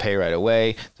can pay right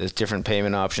away. There's different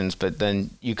payment options, but then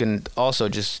you can also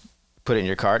just put it in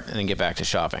your cart and then get back to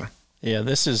shopping. Yeah,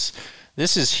 this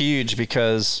is huge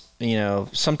because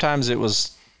sometimes it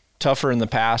was tougher in the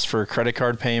past for credit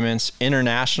card payments.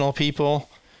 International people,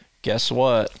 guess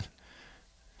what?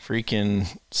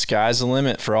 Freaking sky's the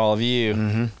limit for all of you.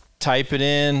 Mm-hmm. Type it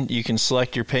in. You can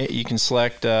select your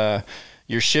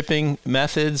your shipping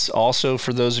methods. Also,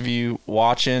 for those of you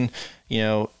watching,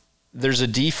 there's a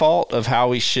default of how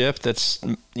we ship that's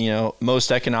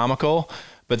most economical.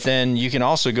 But then you can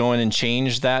also go in and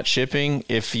change that shipping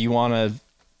if you want to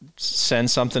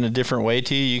send something a different way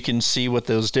to you. You can see what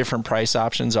those different price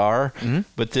options are. Mm-hmm.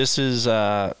 But this is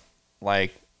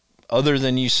like, other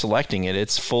than you selecting it,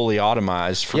 it's fully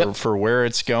automized for where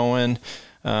it's going.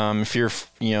 If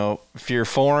you're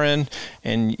foreign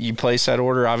and you place that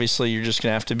order, obviously you're just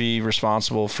gonna have to be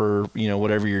responsible for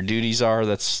whatever your duties are.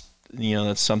 That's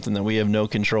something that we have no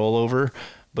control over.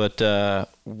 But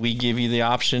we give you the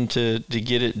option to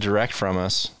get it direct from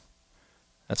us.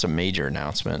 That's a major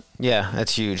announcement. Yeah,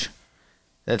 that's huge.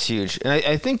 That's huge. And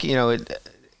I think,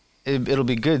 it'll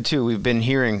be good too. We've been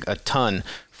hearing a ton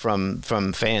from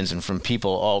fans and from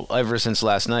people ever since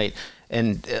last night,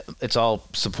 and it's all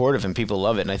supportive and people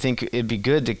love it. And I think it'd be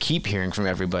good to keep hearing from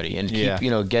everybody and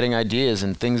keep, getting ideas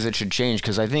and things that should change.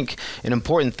 Because I think an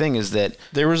important thing is that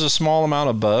there was a small amount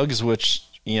of bugs, which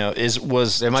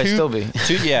there might still be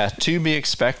to be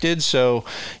expected. So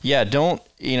don't,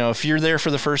 if you're there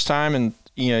for the first time and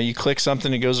you click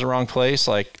something that goes the wrong place,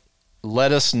 like,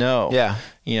 let us know. Yeah.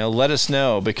 Let us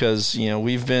know, because,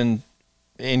 we've been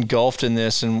engulfed in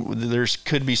this, and there's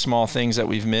could be small things that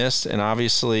we've missed. And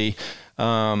obviously,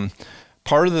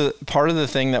 part of the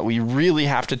thing that we really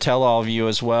have to tell all of you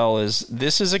as well is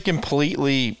this is a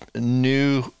completely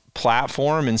new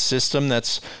platform and system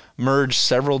that's merged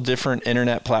several different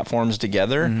internet platforms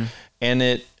together. Mm-hmm.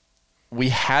 And we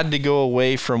had to go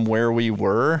away from where we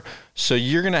were. So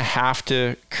you're going to have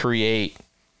to create,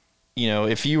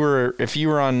 if you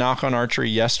were on Knock On Archery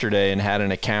yesterday and had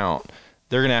an account,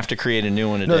 they're going to have to create a new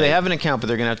one today. No, they have an account, but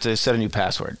they're going to have to set a new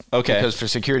password. Okay. Because for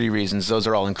security reasons, those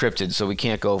are all encrypted, so we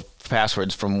can't go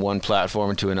passwords from one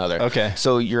platform to another. Okay.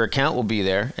 So your account will be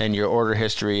there, and your order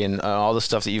history and all the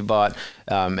stuff that you've bought,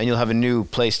 and you'll have a new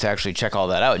place to actually check all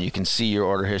that out. You can see your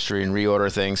order history and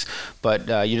reorder things, but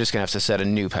you're just going to have to set a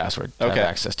new password to have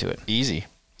access to it. Easy.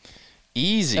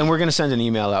 And we're going to send an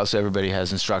email out so everybody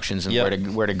has instructions and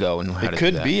where to go and how to do that. It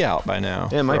could be out by now,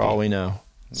 for all we know,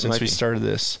 since we started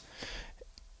this.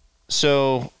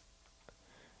 So,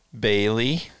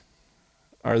 Bailey,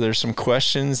 are there some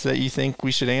questions that you think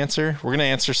we should answer? We're going to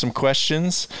answer some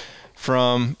questions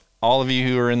from all of you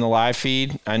who are in the live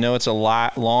feed. I know it's a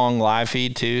long live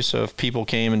feed too, so if people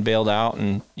came and bailed out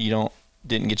and you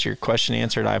didn't get your question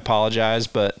answered, I apologize.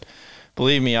 But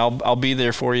believe me, I'll be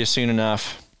there for you soon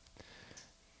enough.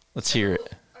 Let's hear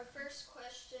it. Our first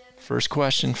question. First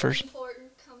question.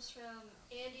 Important, comes from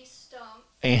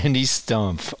Andy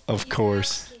Stumpf, of He's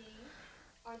course. asking,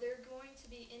 are there going to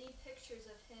be any pictures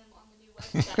of him on the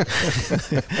new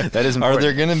website? That is Are important.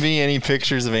 there going to be any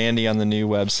pictures of Andy on the new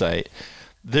website?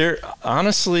 There,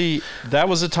 honestly, that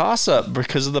was a toss-up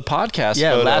because of the podcast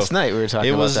Yeah, photo. last night we were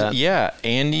talking about that. Yeah,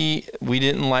 Andy, we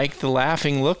didn't like the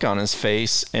laughing look on his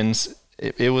face, and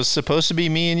it was supposed to be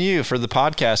me and you for the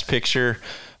podcast picture.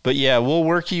 But yeah, we'll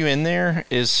work you in there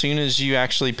as soon as you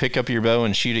actually pick up your bow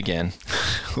and shoot again.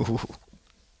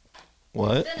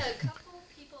 What? Then a couple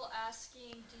people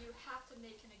asking, do you have to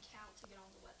make an account to get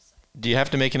on the website? Do you have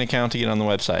to make an account to get on the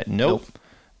website? Nope.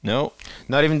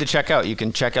 Not even to check out. You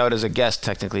can check out as a guest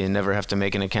technically and never have to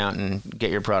make an account and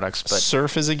get your products. But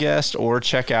Surf as a guest or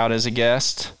check out as a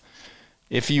guest.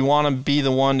 If you want to be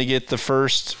the one to get the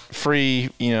first free,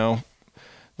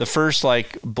 the first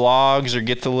like blogs or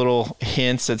get the little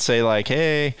hints that say like,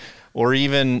 hey, or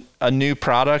even a new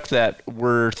product that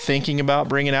we're thinking about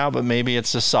bringing out, but maybe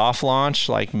it's a soft launch,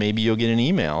 like maybe you'll get an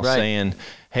email saying,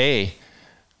 hey,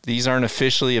 these aren't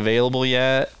officially available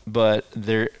yet, but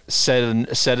they're said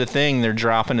a thing. They're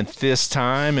dropping at this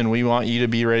time, and we want you to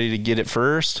be ready to get it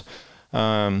first.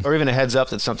 or even a heads up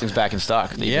that something's back in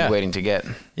stock that you've been waiting to get.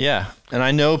 Yeah, and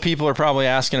I know people are probably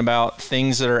asking about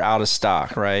things that are out of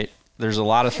stock, right? There's a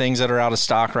lot of things that are out of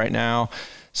stock right now.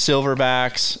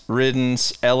 Silverbacks,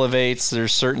 Riddens, Elevates,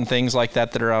 there's certain things like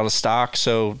that are out of stock.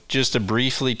 So just to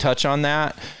briefly touch on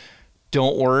that,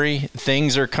 don't worry,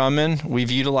 things are coming.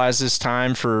 We've utilized this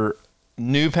time for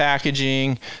new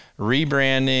packaging,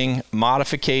 rebranding,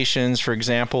 modifications. For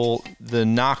example, the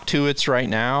Noctuits right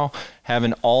now have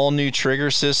an all new trigger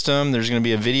system. There's going to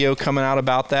be a video coming out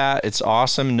about that. It's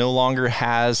awesome. No longer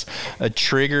has a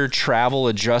trigger travel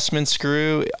adjustment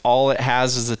screw. All it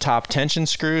has is the top tension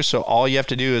screw. So all you have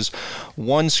to do is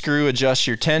one screw adjust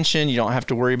your tension. You don't have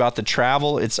to worry about the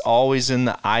travel. It's always in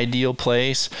the ideal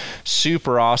place.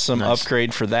 Super awesome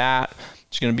upgrade for that.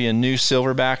 There's going to be a new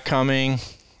Silverback coming.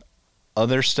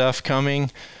 Other stuff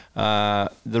coming. The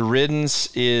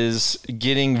Riddens is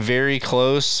getting very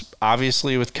close.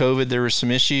 Obviously, with COVID, there were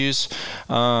some issues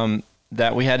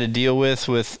that we had to deal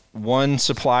with one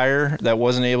supplier that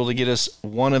wasn't able to get us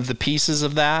one of the pieces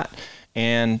of that.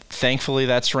 And thankfully,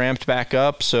 that's ramped back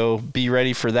up. So be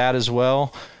ready for that as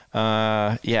well.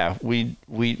 We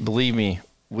believe me,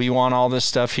 we want all this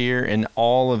stuff here, and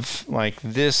all of like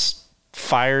this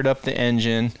fired up the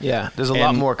engine. Yeah, there's a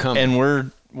lot more coming. And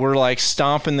we're like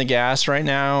stomping the gas right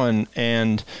now,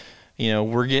 and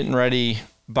we're getting ready.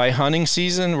 By hunting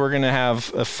season, we're gonna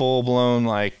have a full blown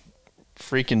like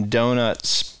freaking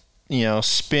donut,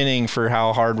 spinning for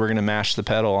how hard we're gonna mash the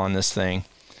pedal on this thing.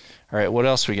 All right, what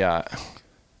else we got?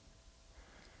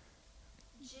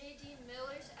 JD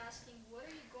Miller's asking, what are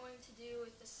you going to do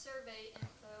with the survey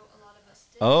info a lot of us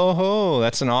did? Oh,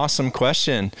 that's an awesome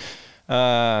question.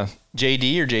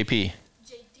 JD or JP?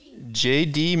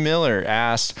 JD Miller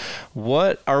asked,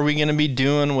 what are we going to be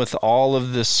doing with all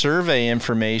of the survey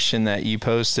information that you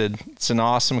posted? It's an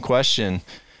awesome question.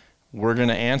 We're going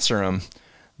to answer them.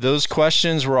 Those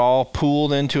questions were all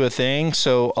pooled into a thing.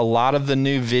 So a lot of the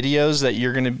new videos that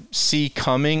you're going to see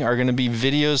coming are going to be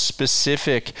videos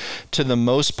specific to the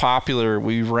most popular.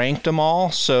 We ranked them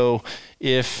all. So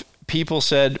if people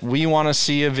said, we want to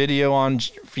see a video on,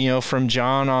 from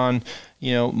John on,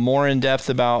 more in depth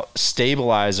about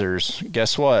stabilizers.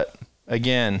 Guess what?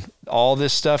 Again, all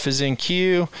this stuff is in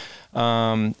queue.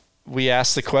 We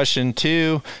asked the question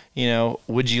too,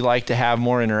 would you like to have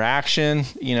more interaction,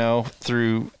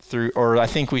 through, or I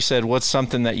think we said, what's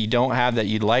something that you don't have that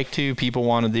you'd like to? People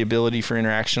wanted the ability for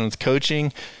interaction with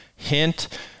coaching. Hint,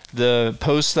 the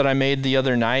post that I made the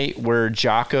other night where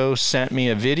Jocko sent me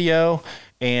a video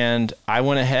and I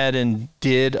went ahead and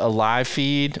did a live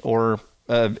feed or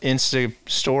Insta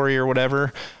story or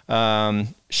whatever,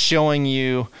 showing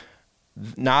you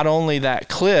not only that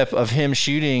clip of him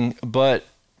shooting, but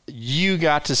you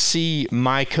got to see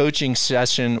my coaching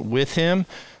session with him.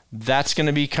 That's going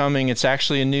to be coming. It's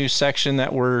actually a new section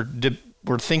that we're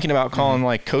thinking about calling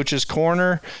like Coach's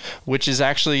Corner, which is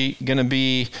actually going to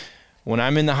be when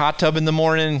I'm in the hot tub in the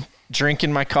morning,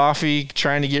 drinking my coffee,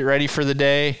 trying to get ready for the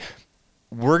day.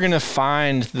 We're going to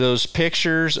find those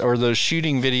pictures or those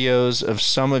shooting videos of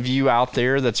some of you out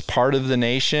there that's part of the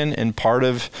nation and part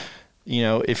of,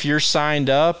 if you're signed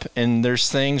up and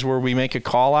there's things where we make a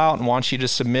call out and want you to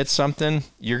submit something,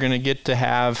 you're going to get to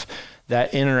have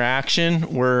that interaction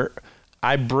where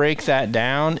I break that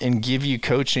down and give you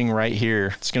coaching right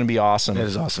here. It's going to be awesome. That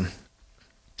is awesome.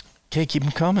 Okay, keep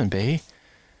them coming, babe.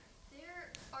 There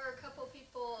are a couple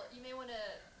people you may want to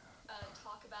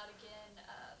talk about again,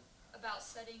 about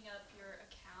setting up your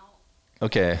account.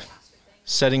 Okay. Password thing.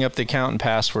 Setting up the account and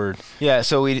password. Yeah,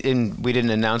 so we didn't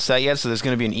announce that yet. So there's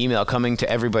going to be an email coming to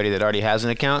everybody that already has an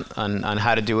account on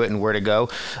how to do it and where to go.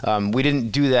 We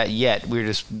didn't do that yet. We were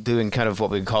just doing kind of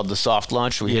what we called the soft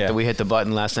launch. We hit the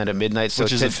button last night at midnight. So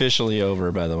which is officially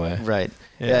over, by the way. Right.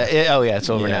 Yeah. It's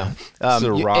over now. It's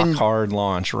a rock hard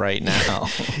launch right now.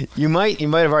 You might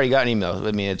have already got an email.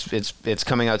 I mean, it's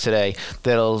coming out today.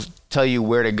 That'll tell you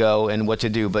where to go and what to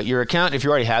do. But your account, if you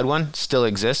already had one, still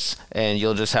exists, and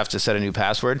you'll just have to set a new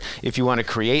password. If you want to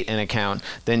create an account,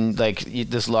 then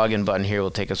this login button here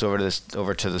will take us over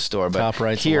to the store. But top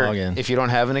right here, login. If you don't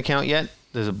have an account yet,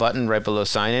 there's a button right below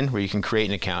sign in where you can create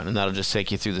an account, and that'll just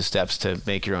take you through the steps to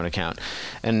make your own account.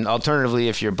 And alternatively,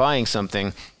 if you're buying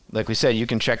something, like we said, you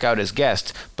can check out as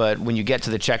guest, but when you get to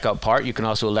the checkout part, you can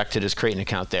also elect to just create an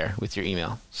account there with your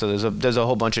email. So there's a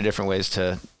whole bunch of different ways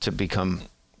to become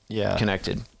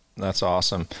connected. That's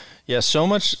awesome. Yeah, so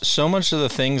much of the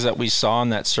things that we saw in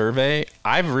that survey,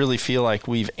 I really feel like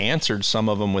we've answered some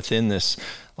of them within this.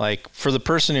 Like for the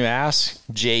person who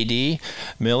asked, JD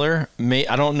Miller,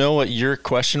 I don't know what your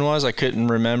question was. I couldn't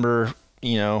remember,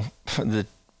 the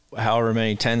however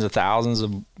many tens of thousands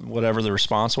of whatever the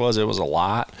response was. It was a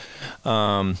lot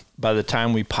by the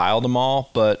time we piled them all.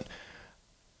 But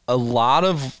a lot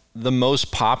of the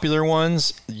most popular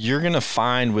ones you're going to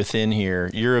find within here.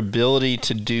 Your ability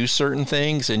to do certain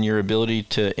things and your ability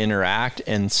to interact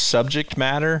and subject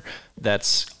matter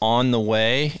that's on the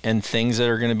way and things that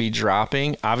are going to be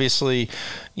dropping. Obviously,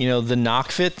 the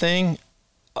KnockFit thing,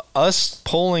 us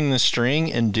pulling the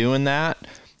string and doing that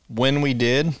when we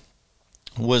did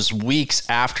was weeks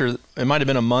after. It might have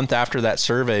been a month after that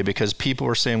survey because people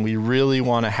were saying we really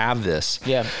want to have this.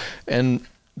 Yeah. And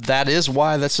that is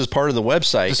why this is part of the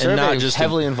website. The survey and not is just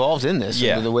heavily involved in this.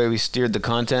 Yeah. The way we steered the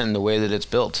content and the way that it's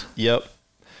built. Yep,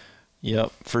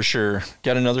 for sure.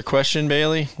 Got another question,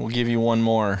 Bailey? We'll give you one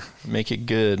more. Make it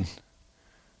good.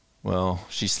 Well,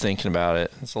 she's thinking about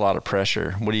it. It's a lot of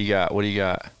pressure. What do you got? Nate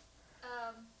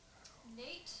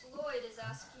Lloyd is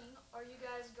asking, are you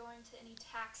guys going to any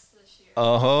tax this year?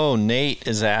 Oh, Nate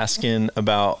is asking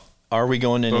about, are we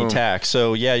going to any tax?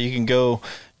 So, yeah, you can go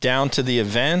down to the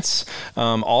events.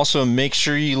 Also, make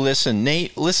sure you listen.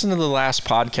 Nate, listen to the last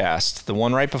podcast, the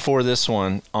one right before this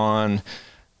one on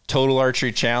Total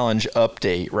Archery Challenge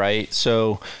update, right?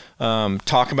 So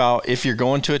talk about if you're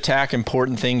going to attack,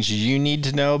 important things you need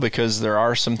to know because there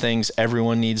are some things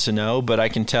everyone needs to know. But I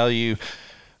can tell you,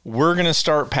 we're going to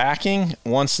start packing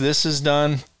once this is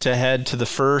done to head to the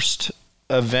first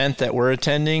event that we're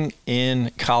attending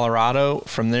in Colorado.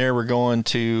 From there, we're going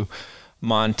to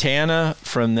Montana.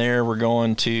 From there, we're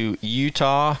going to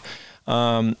Utah.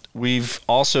 We've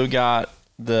also got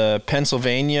the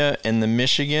Pennsylvania and the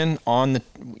Michigan on the,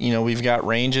 we've got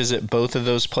ranges at both of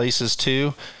those places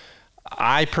too.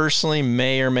 I personally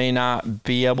may or may not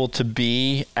be able to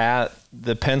be at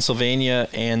the Pennsylvania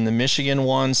and the Michigan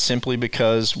one simply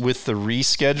because with the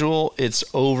reschedule, it's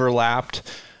overlapped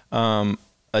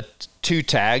two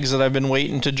tags that I've been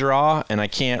waiting to draw, and I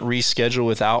can't reschedule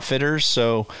with outfitters.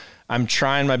 So I'm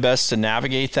trying my best to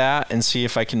navigate that and see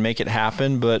if I can make it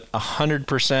happen. But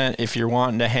 100%, if you're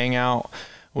wanting to hang out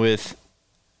with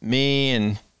me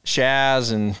and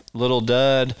Shaz and Little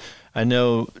Dud, I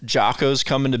know Jocko's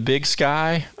coming to Big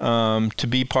Sky to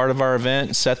be part of our event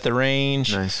and set the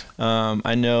range. Nice.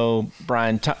 I know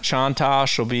Brian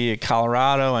Chantosh will be at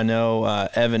Colorado. I know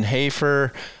Evan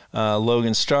Hafer,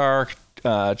 Logan Stark,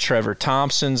 Trevor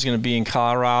Thompson's going to be in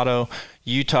Colorado.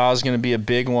 Utah is going to be a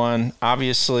big one.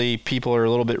 Obviously, people are a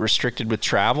little bit restricted with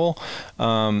travel.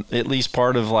 At least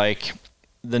part of like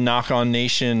the Knock On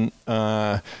Nation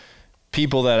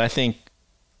people that I think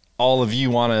all of you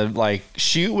want to like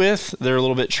shoot with, they're a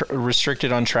little bit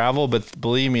restricted on travel, but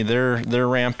believe me, they're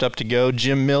ramped up to go.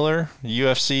 Jim Miller,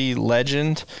 UFC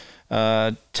legend,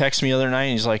 texted me the other night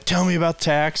and he's like, "Tell me about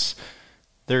tax."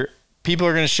 People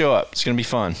are going to show up. It's going to be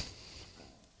fun.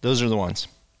 Those are the ones.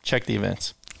 Check the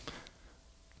events.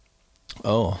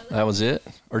 Oh, that was it?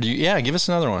 Or do you? Yeah, give us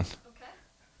another one.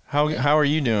 Okay. How are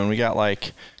you doing? We got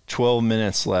like 12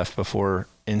 minutes left before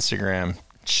Instagram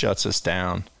shuts us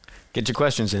down. Get your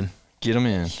questions in. Get them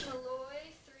in. Malloy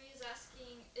 3 is asking,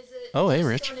 is it hey,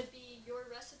 Rich. going to be your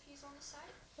recipes on the site?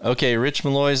 Okay, Rich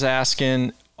Malloy's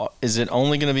asking, is it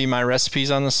only going to be my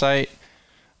recipes on the site?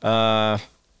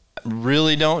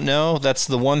 Really don't know. That's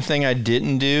the one thing I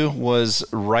didn't do was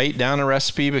write down a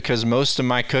recipe because most of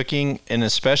my cooking, and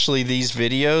especially these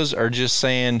videos, are just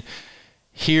saying,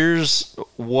 here's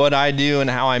what I do and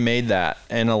how I made that.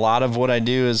 And a lot of what I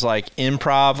do is like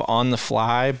improv on the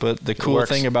fly. But the cool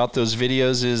thing about those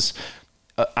videos is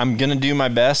I'm going to do my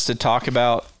best to talk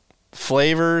about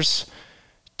flavors,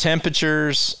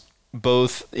 temperatures,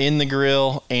 both in the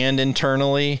grill and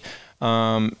internally.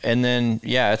 And then,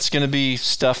 yeah, it's going to be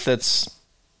stuff that's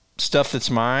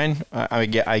mine.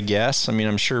 I guess. I mean,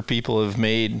 I'm sure people have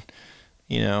made,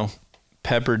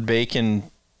 peppered bacon,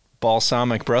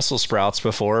 balsamic Brussels sprouts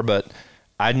before, but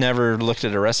I'd never looked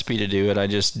at a recipe to do it. I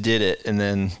just did it, and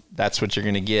then that's what you're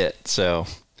going to get. So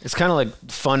it's kind of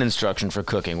like fun instruction for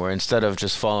cooking, where instead of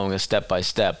just following a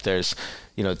step-by-step, there's,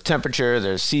 temperature,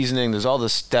 there's seasoning, there's all the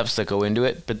steps that go into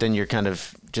it, but then you're kind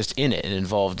of just in it and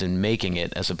involved in making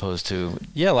it as opposed to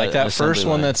like that first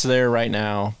one that's there right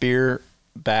now, beer,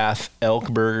 bath, elk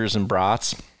burgers, and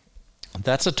brats.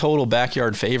 That's a total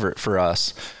backyard favorite for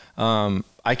us.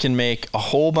 I can make a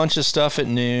whole bunch of stuff at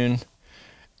noon.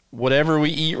 Whatever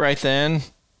we eat right then,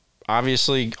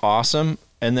 obviously awesome.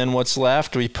 And then what's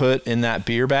left, we put in that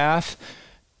beer bath,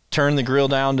 turn the grill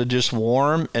down to just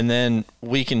warm, and then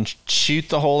we can shoot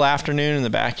the whole afternoon in the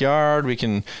backyard. We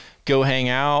can go hang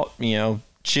out,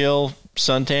 chill,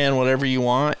 suntan, whatever you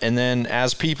want. And then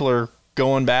as people are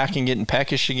going back and getting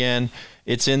peckish again,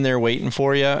 it's in there waiting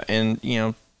for you,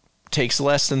 and, takes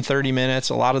less than 30 minutes.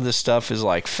 A lot of this stuff is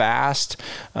like fast.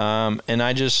 And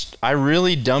I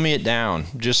really dummy it down,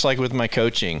 just like with my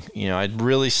coaching. I'd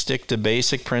really stick to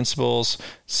basic principles,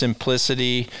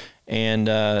 simplicity,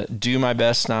 and do my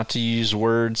best not to use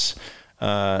words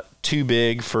too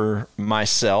big for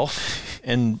myself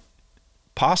and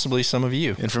possibly some of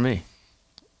you. And for me.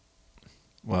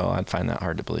 Well, I'd find that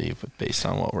hard to believe based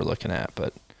on what we're looking at,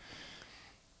 but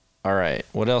all right,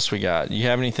 what else we got? You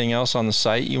have anything else on the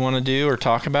site you want to do or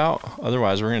talk about?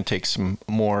 Otherwise, we're going to take some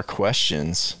more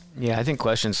questions. Yeah, I think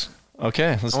questions.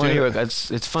 Okay, let's do it.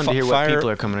 It's fun to hear what people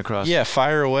are coming across. Yeah,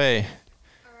 fire away.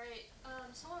 All right.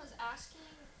 Someone was asking,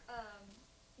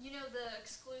 the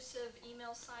exclusive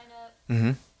email sign up.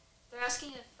 Mm-hmm. They're asking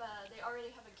if they already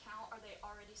have an account or they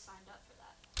already signed up for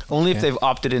that. Only if they've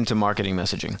opted into marketing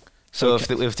messaging. So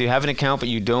if you have an account but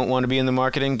you don't want to be in the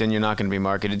marketing, then you're not going to be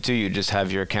marketed to. You just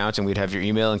have your account, and we'd have your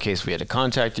email in case we had to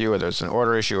contact you or there's an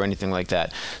order issue or anything like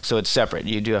that. So it's separate.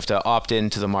 You do have to opt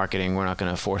into the marketing. We're not going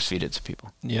to force feed it to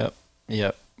people. Yep.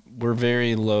 We're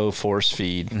very low force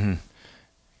feed. Mm-hmm.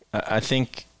 I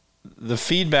think the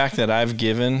feedback that I've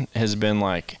given has been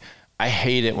like, I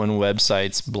hate it when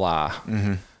websites blah.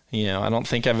 Mm-hmm. I don't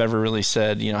think I've ever really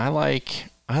said, I like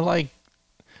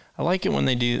it when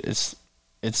they do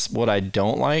it's what I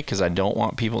don't like, because I don't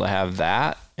want people to have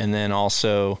that. And then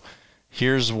also,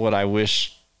 here's what I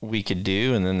wish we could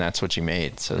do, and then that's what you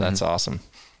made. So that's awesome.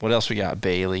 What else we got?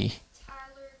 Bailey.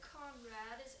 Tyler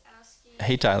Conrad is asking.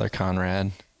 Hey, Tyler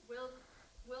Conrad.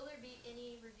 Will there be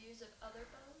any reviews of other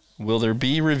bows? Will there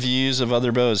be reviews of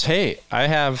other bows? Hey, I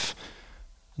have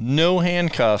no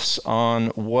handcuffs on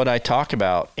what I talk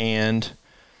about. And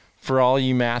for all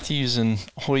you Matthews and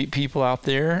Hoyt people out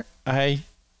there, I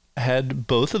had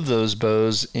both of those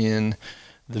bows in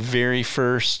the very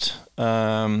first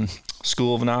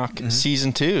School of Knock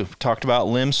season 2. Talked about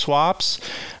limb swaps,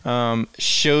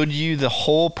 showed you the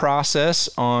whole process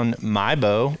on my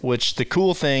bow, which the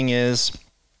cool thing is,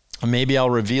 maybe I'll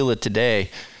reveal it today.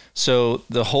 So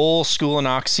the whole School of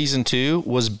Knock season 2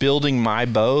 was building my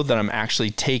bow that I'm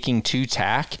actually taking to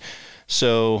tack.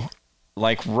 So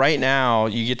like right now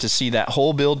you get to see that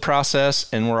whole build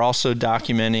process, and we're also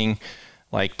documenting.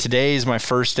 Like today is my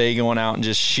first day going out and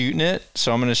just shooting it.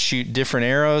 So I'm going to shoot different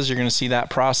arrows. You're going to see that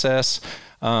process.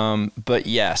 But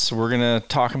yes, we're going to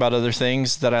talk about other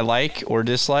things that I like or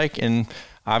dislike. And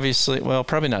obviously, well,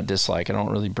 probably not dislike. I don't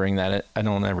really bring that. I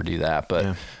don't ever do that.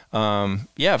 But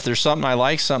if there's something I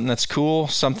like, something that's cool,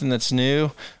 something that's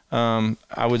new,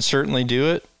 I would certainly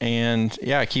do it. And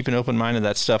yeah, keep an open mind to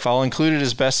that stuff. I'll include it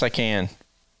as best I can.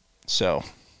 So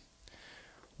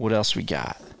what else we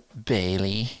got?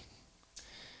 Bailey.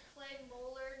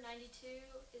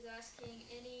 Is asking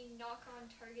any knock-on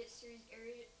Target Series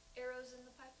arrows in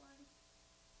the pipeline?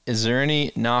 Is there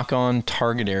any knock-on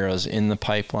Target arrows in the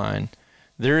pipeline?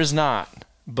 There is not.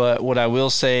 But what I will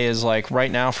say is, like,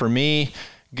 right now for me,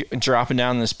 dropping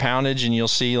down this poundage, and you'll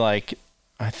see, like,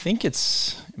 I think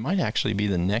it might actually be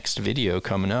the next video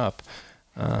coming up.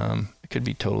 It could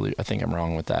be totally, I think I'm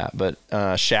wrong with that. But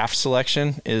shaft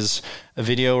selection is a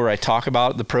video where I talk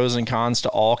about the pros and cons to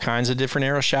all kinds of different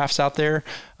arrow shafts out there.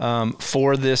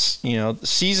 For this,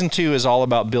 season 2 is all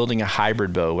about building a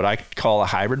hybrid bow, what I call a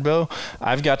hybrid bow.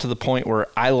 I've got to the point where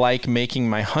I like making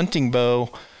my hunting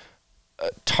bow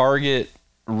target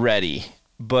ready.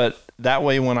 But that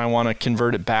way, when I want to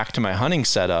convert it back to my hunting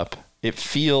setup, it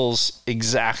feels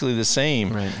exactly the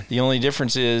same. Right. The only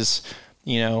difference is,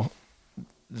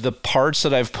 the parts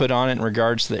that I've put on it in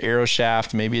regards to the arrow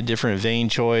shaft, maybe a different vane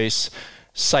choice,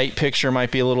 sight picture might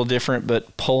be a little different,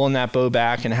 but pulling that bow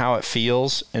back and how it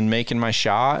feels and making my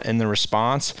shot and the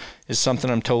response is something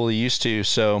I'm totally used to.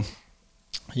 So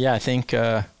yeah, I think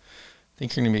you're going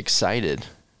to be excited.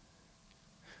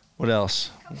 What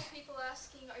else? A couple people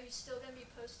asking, are you still going to be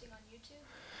posting on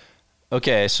YouTube?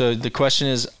 Okay, so the question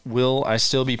is, will I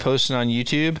still be posting on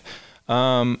YouTube?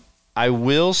 I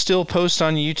will still post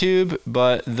on YouTube,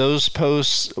 but those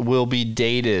posts will be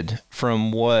dated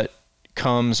from what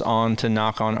comes on to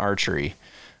Nock On Archery.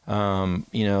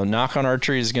 Nock On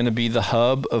Archery is going to be the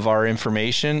hub of our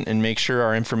information and make sure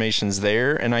our information's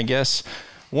there. And I guess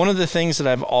one of the things that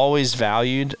I've always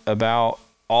valued about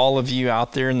all of you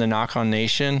out there in the Nock On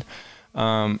Nation,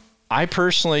 I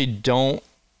personally don't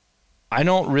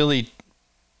really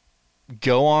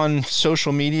go on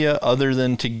social media other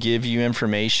than to give you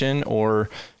information or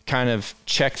kind of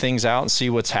check things out and see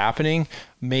what's happening,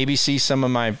 maybe see some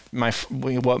of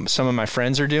what some of my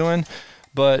friends are doing.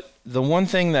 But the one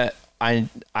thing that I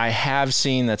have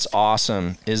seen that's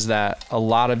awesome is that a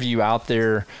lot of you out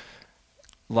there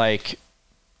like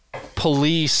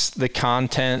police the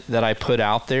content that I put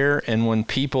out there, and when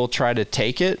people try to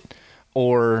take it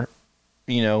or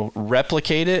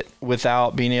replicate it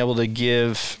without being able to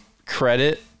give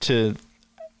credit to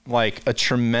like a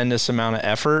tremendous amount of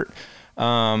effort,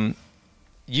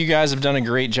 you guys have done a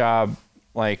great job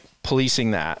like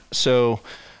policing that. So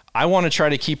I want to try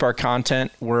to keep our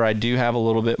content where I do have a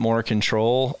little bit more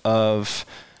control of,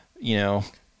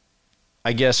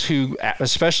 I guess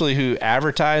especially who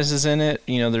advertises in it.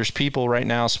 There's people right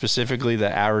now specifically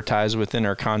that advertise within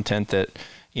our content that,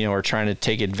 are trying to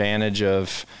take advantage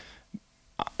of,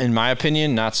 in my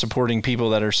opinion, not supporting people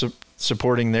that are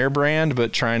supporting their brand,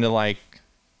 but trying to like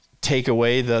take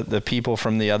away the people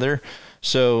from the other.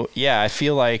 So yeah, I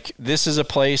feel like this is a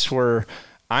place where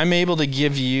I'm able to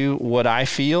give you what I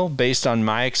feel based on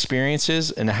my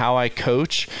experiences and how I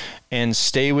coach and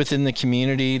stay within the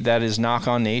community that is Nock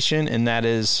On Nation, and that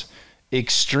is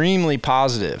extremely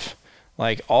positive.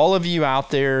 Like all of you out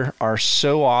there are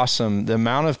so awesome. The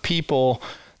amount of people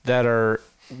that are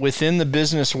within the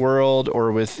business world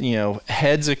or with,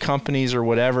 heads of companies or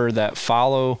whatever that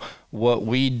follow what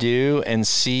we do and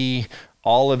see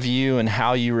all of you and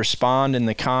how you respond in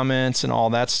the comments and all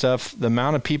that stuff. The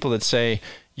amount of people that say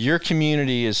your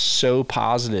community is so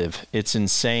positive, it's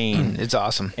insane. It's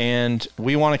awesome. And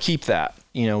we want to keep that.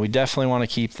 We definitely want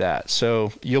to keep that.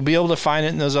 So you'll be able to find it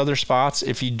in those other spots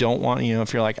if you don't want,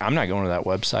 if you're like, I'm not going to that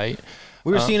website.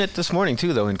 We were seeing it this morning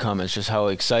too, though, in comments, just how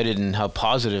excited and how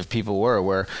positive people were,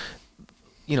 where,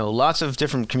 lots of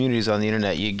different communities on the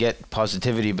internet, you get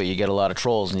positivity, but you get a lot of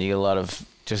trolls and you get a lot of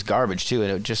just garbage too.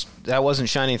 And that wasn't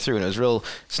shining through. And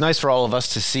it's nice for all of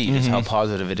us to see just how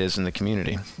positive it is in the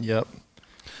community. Yep.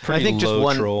 I think just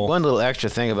one little extra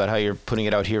thing about how you're putting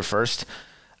it out here first.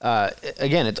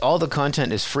 Again, it's all the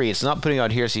content is free. It's not putting it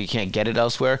out here so you can't get it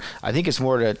elsewhere. I think it's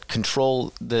more to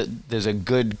control there's a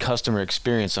good customer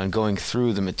experience on going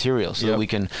through the material, so that we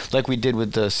can, like we did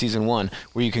with the season 1,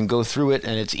 where you can go through it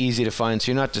and it's easy to find,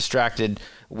 so you're not distracted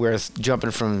with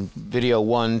jumping from video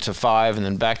 1 to 5 and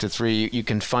then back to 3. You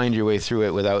can find your way through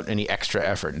it without any extra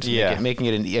effort. Making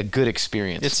it a good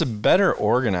experience. It's a better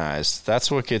organized.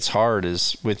 That's what gets hard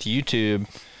is with YouTube.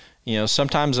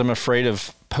 Sometimes I'm afraid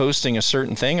of posting a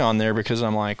certain thing on there because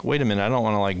I'm like, wait a minute, I don't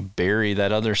want to like bury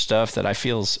that other stuff that I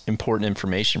feel is important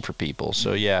information for people.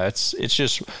 So yeah, it's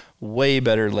just way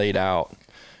better laid out.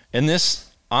 And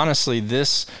this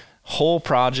whole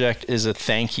project is a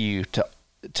thank you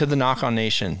to the Nock On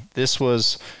Nation. It's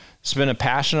been a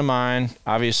passion of mine.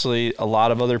 Obviously, a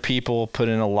lot of other people put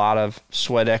in a lot of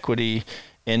sweat equity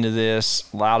into this,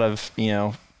 a lot of,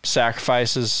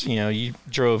 sacrifices. You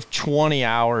drove 20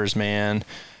 hours, man,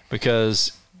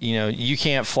 because you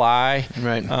can't fly,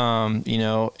 right?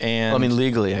 And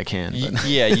legally I can.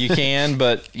 Yeah, you can,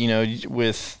 but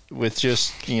with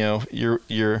just you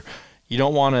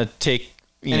don't want to take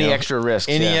any extra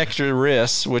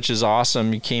risks, which is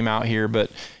awesome. You came out here, but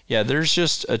yeah, there's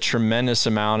just a tremendous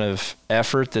amount of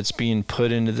effort that's being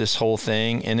put into this whole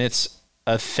thing, and it's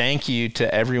a thank you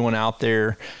to everyone out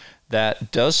there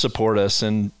that does support us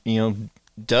and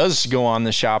does go on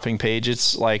the shopping page.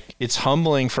 It's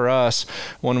humbling for us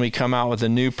when we come out with a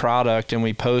new product and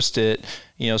we post it,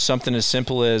 something as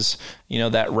simple as,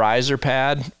 that riser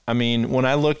pad. I mean, when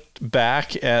I looked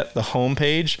back at the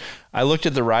homepage, I looked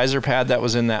at the riser pad that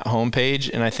was in that homepage,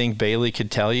 and I think Bailey could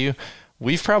tell you,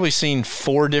 we've probably seen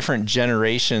 4 different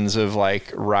generations of like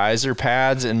riser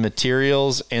pads and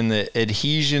materials and the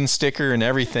adhesion sticker and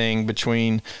everything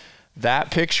between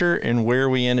that picture and where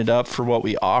we ended up for what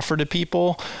we offer to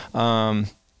people.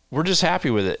 we're just happy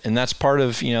with it. And that's part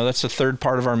of, that's the third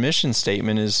part of our mission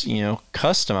statement is,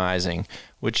 customizing,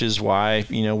 which is why,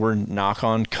 we're Nock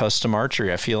On Custom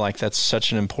Archery. I feel like that's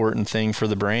such an important thing for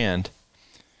the brand.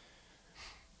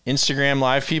 Instagram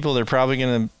Live people, they're probably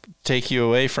going to take you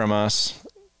away from us.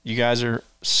 You guys are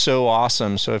so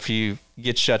awesome. So if you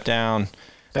get shut down,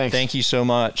 thank you so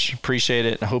much. Appreciate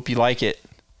it. I hope you like it.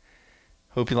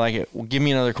 Well, give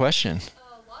me another question.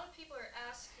 A lot of people are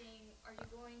asking, are you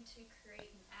going to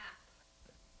create an app?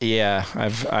 Yeah,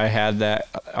 I had that.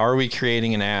 Are we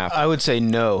creating an app? I would say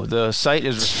no. The site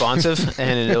is responsive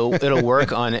and it'll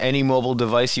work on any mobile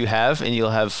device you have, and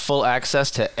you'll have full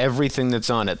access to everything that's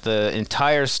on it. The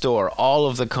entire store, all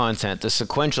of the content, the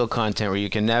sequential content where you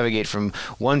can navigate from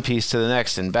one piece to the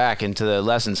next and back into the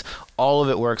lessons, all of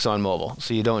it works on mobile,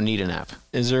 so you don't need an app.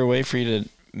 Is there a way for you to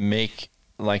make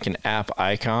like an app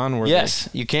icon? Yes,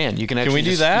 you can. You can actually. Can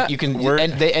we do that? You can.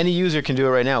 Any user can do it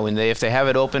right now if they have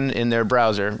it open in their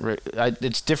browser.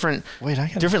 It's different.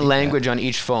 Different language on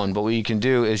each phone. But what you can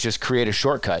do is just create a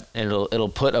shortcut, and it'll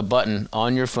put a button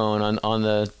on your phone on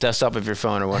the desktop of your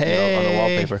phone or on the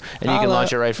wallpaper, and you can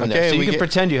launch it right from there. So you can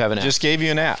pretend you have an app. Just gave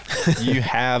you an app. You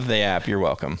have the app. You're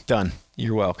welcome. Done.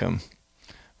 You're welcome.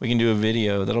 We can do a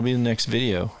video. That'll be the next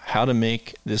video. How to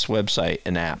make this website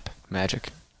an app. Magic.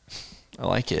 I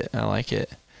like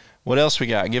it. What else we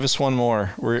got? Give us one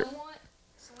more. Someone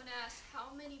asked,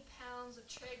 how many pounds of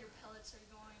Traeger pellets are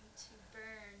you going to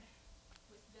burn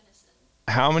with venison?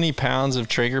 How many pounds of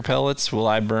Traeger pellets will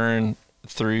I burn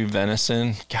through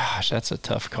venison? Gosh, that's a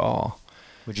tough call.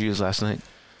 What'd you use last night?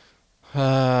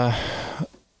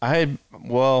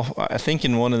 I think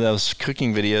in one of those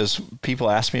cooking videos, people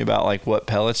asked me about like what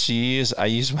pellets you use. I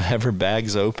use whatever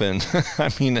bag's open.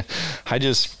 I mean, I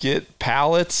just get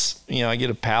pallets, I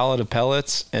get a pallet of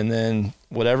pellets, and then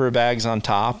whatever bag's on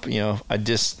top, I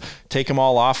just take them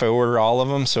all off. I order all of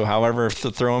them. So however,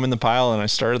 throw them in the pile, and I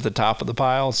start at the top of the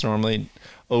pile. It's normally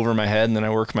over my head, and then I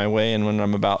work my way. And when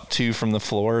I'm about 2 from the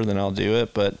floor, then I'll do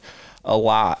it. But a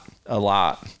lot.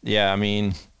 Yeah. I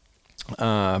mean,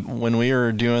 when we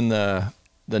were doing the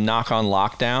Nock On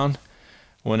lockdown,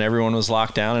 when everyone was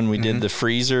locked down, and we did the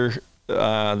freezer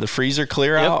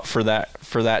clear out for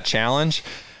that challenge.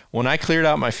 When I cleared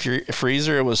out my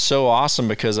freezer, it was so awesome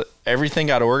because everything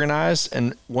got organized.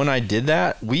 And when I did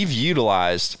that, we've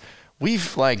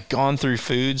like gone through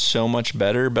food so much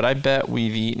better. But I bet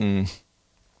we've eaten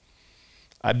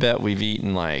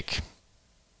like,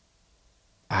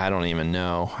 I don't even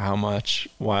know how much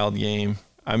wild game.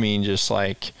 I mean, just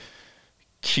like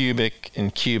cubic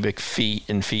feet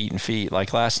and feet and feet.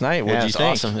 Like last night, what did you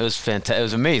think? Awesome. It was fantastic. It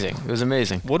was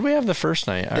amazing. What did we have the first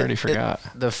night? I already forgot.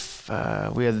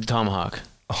 We had the tomahawk.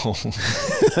 Oh,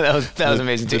 that was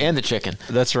amazing too, and the chicken.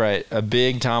 That's right, a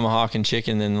big tomahawk and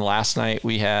chicken. Then last night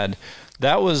we had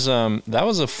that was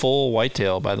a full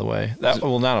whitetail, by the way. Not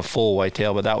a full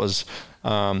whitetail, but that was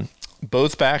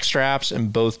both back straps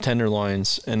and both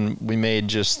tenderloins, and we made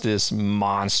just this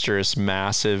monstrous,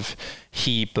 massive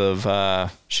heap of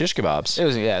shish kebabs.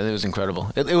 It was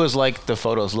incredible. It was like the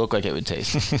photos look like it would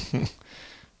taste.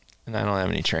 And I don't have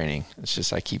any training. It's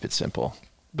just I keep it simple.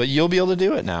 But you'll be able to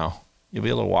do it now. You'll be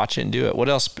able to watch it and do it. What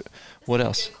else?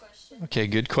 Okay,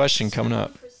 good question coming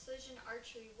up. Precision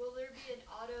archery. Will there be an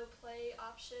autoplay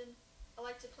option? I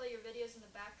like to play your videos in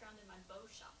the background in my bow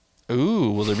shop.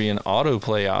 Ooh, will there be an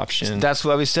autoplay option? That's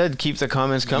why we said keep the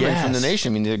comments coming from the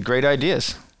nation. I mean, they're great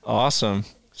ideas. Awesome.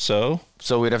 So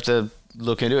we'd have to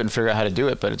look into it and figure out how to do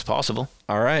it, but it's possible.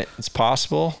 All right, it's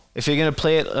possible. If you're going to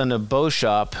play it in a bow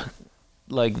shop,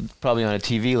 like probably on a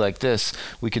TV like this,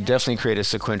 we could definitely create a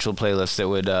sequential playlist that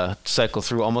would cycle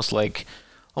through almost like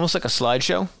a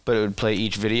slideshow, but it would play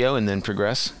each video and then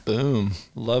progress. Boom.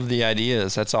 Love the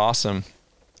ideas. That's awesome.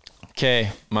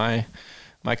 Okay, my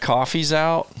coffee's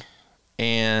out,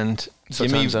 and So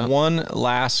give me time's up. one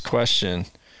last question.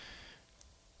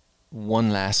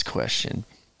 One last question.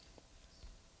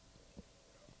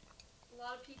 A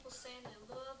lot of people saying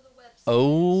they love the website.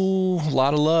 Oh, a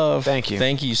lot of love. Thank you.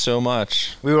 Thank you so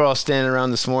much. We were all standing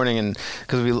around this morning, and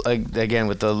because we again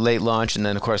with the late launch, and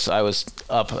then of course I was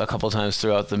up a couple times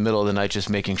throughout the middle of the night just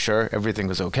making sure everything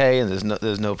was okay and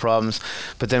there's no problems.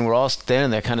 But then we're all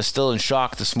standing there, kind of still in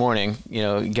shock this morning.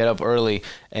 Get up early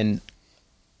and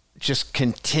just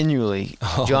continually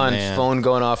John's phone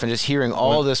going off and just hearing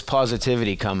all this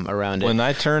positivity come around it. When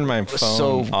I turn my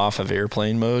phone off of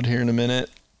airplane mode here in a minute,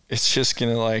 it's just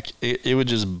gonna like it would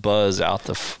just buzz out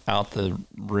the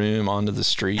room onto the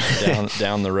street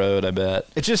down the road. I bet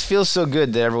it just feels so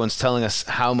good that everyone's telling us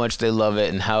how much they love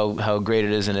it and how great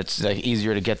it is, and it's like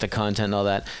easier to get the content and all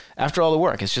that. After all the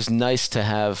work, it's just nice to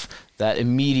have that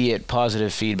immediate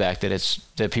positive feedback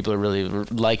that people are really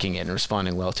liking it and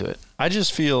responding well to it. I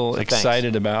just feel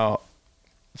excited about,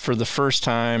 for the first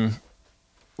time,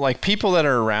 like people that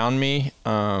are around me.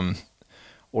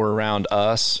 Or around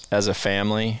us as a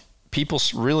family, people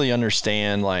really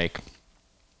understand like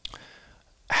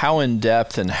how in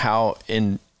depth and how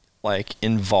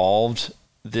involved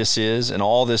this is, and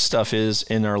all this stuff is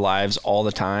in our lives all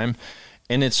the time.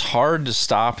 And it's hard to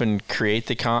stop and create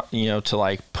to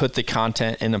like put the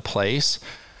content into place,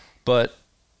 but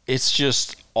it's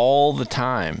just all the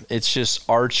time. It's just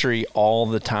archery all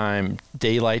the time,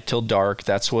 daylight till dark.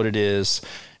 That's what it is.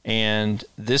 And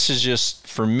this is just,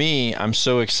 for me, I'm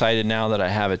so excited now that I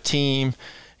have a team.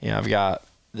 I've got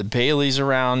the Baileys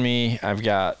around me. I've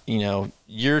got,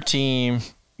 your team.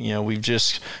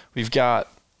 We've got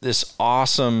this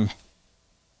awesome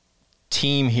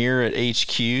team here at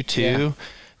HQ too,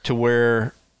 to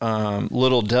where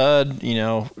little Dud,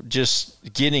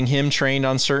 just getting him trained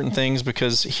on certain things,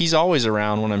 because he's always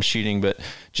around when I'm shooting, but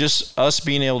just us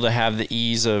being able to have the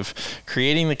ease of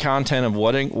creating the content of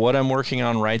what I'm working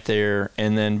on right there,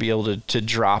 and then be able to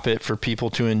drop it for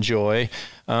people to enjoy.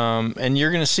 And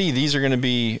you're going to see these are going to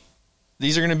be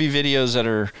videos that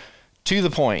are to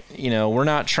the point. We're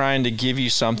not trying to give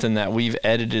you something that we've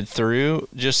edited through.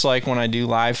 Just like when I do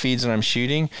live feeds and I'm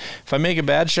shooting, if I make a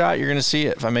bad shot, you're going to see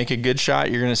it. If I make a good shot,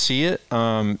 you're going to see it.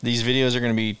 These videos are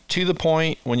going to be to the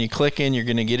point. When you click in, you're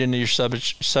going to get into your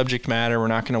subject matter. We're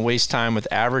not going to waste time with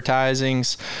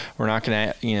advertisings. We're not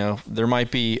going to, there might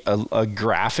be a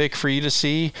graphic for you to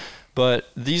see, but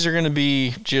these are going to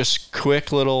be just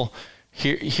quick little,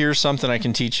 here's something I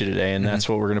can teach you today. And that's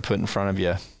what we're going to put in front of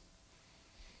you.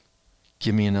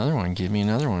 Give me another one. Give me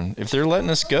another one. If they're letting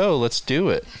us go, let's do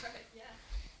it. Yeah.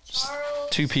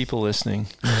 Charles 2 people listening.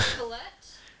 Colette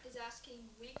is asking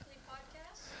weekly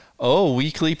podcasts. Oh,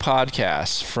 weekly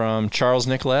podcasts from Charles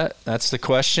Nicolette. That's the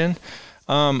question.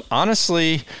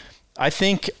 Honestly, I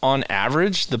think on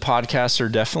average, the podcasts are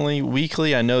definitely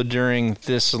weekly. I know during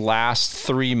this last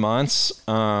 3 months,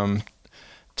 to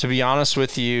be honest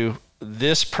with you,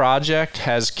 this project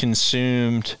has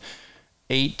consumed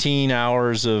 18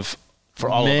 hours of for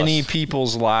all many of us.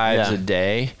 People's lives a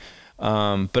day.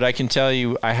 But I can tell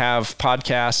you, I have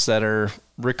podcasts that are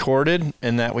recorded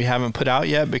and that we haven't put out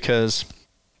yet, because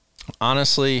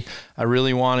honestly, I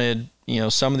really wanted,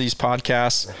 some of these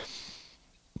podcasts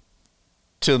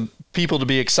to people to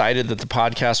be excited that the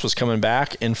podcast was coming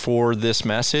back, and for this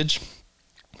message,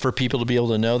 for people to be able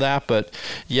to know that. But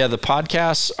yeah, the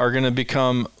podcasts are going to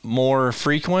become more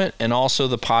frequent, and also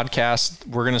the podcast,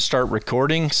 we're going to start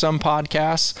recording some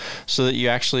podcasts so that you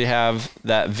actually have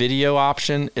that video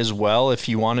option as well if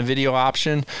you want a video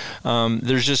option.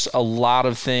 There's just a lot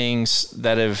of things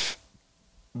that have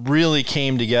really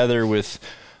came together with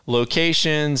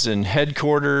locations and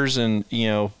headquarters and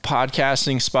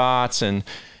podcasting spots, and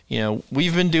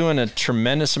we've been doing a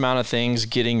tremendous amount of things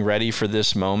getting ready for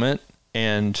this moment.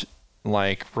 And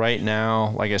like right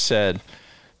now, like I said,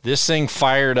 this thing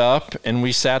fired up, and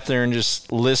we sat there and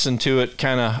just listened to it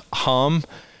kind of hum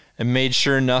and made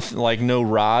sure nothing, like no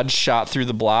rods shot through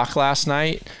the block last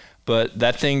night. But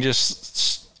that thing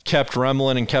just kept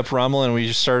rumbling and kept rumbling. And we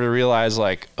just started to realize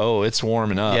like, oh, it's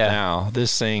warming up now.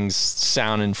 This thing's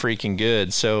sounding freaking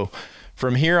good. So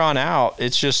from here on out,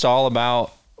 it's just all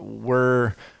about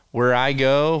where I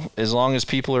go, as long as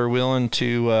people are willing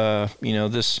to,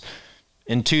 this.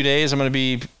 In 2 days, I'm going to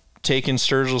be taking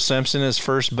Sturgill Simpson his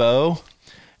first bow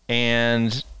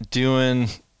and doing,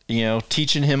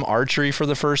 teaching him archery for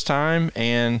the first time.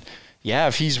 And yeah,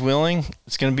 if he's willing,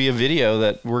 it's going to be a video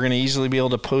that we're going to easily be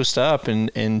able to post up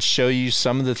and show you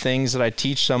some of the things that I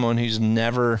teach someone who's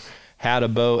never had a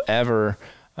bow ever.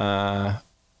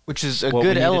 Which is a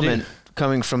good element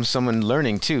coming from someone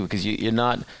learning too, because you're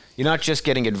not just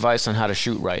getting advice on how to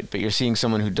shoot right, but you're seeing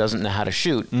someone who doesn't know how to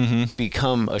shoot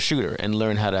become a shooter and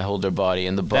learn how to hold their body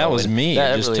and the bow. That was me.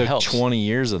 It just really took helps. 20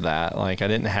 years of that. Like I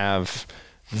didn't have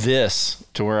this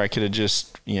to where I could have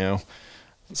just,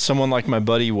 someone like my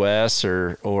buddy Wes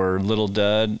or little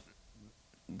Dud,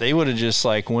 they would have just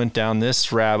like went down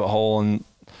this rabbit hole and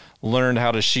learned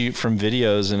how to shoot from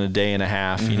videos in a day and a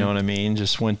half. You know what I mean?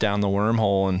 Just went down the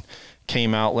wormhole and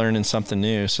came out learning something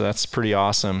new. So that's pretty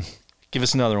awesome. Give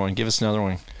us another one.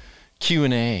 Q&A.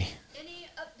 Any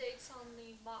updates on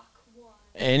the Mach 1?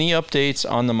 Any updates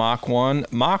on the Mach 1?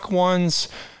 Mach 1's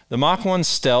The Mach 1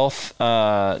 Stealth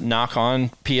knock-on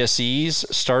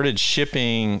PSEs started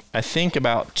shipping, I think,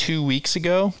 about 2 weeks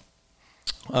ago.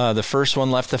 The first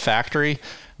one left the factory.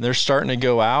 They're starting to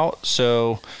go out.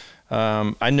 So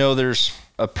I know there's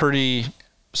a pretty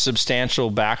substantial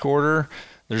back order.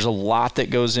 There's a lot that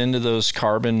goes into those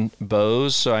carbon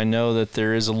bows. So I know that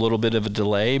there is a little bit of a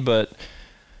delay. But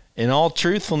in all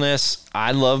truthfulness,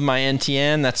 I love my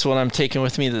NTN. That's what I'm taking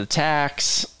with me to the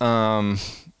tax.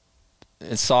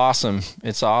 It's awesome.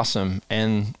 It's awesome.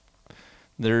 And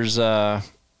there's,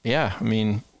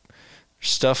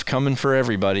 stuff coming for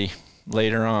everybody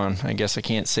later on. I guess I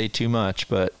can't say too much,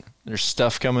 but there's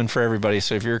stuff coming for everybody.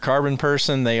 So if you're a carbon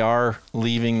person, they are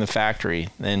leaving the factory.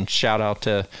 And shout out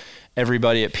to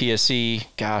everybody at PSE.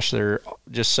 Gosh, they're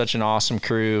just such an awesome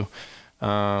crew.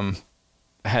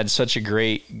 Had such a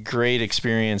great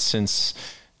experience since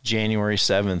January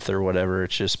 7th or whatever.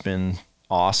 It's just been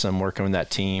awesome working with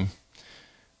that team.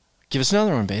 Give us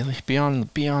another one, Bailey. Be on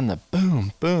the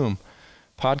boom.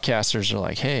 Podcasters are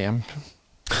like, hey, I'm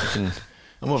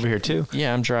over here too.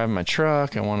 Yeah, I'm driving my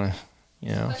truck. I want to,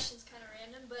 This question's kind of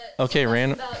random, but okay,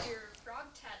 random. About your frog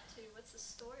tattoo, what's the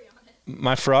story on it?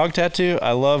 My frog tattoo?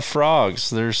 I love frogs.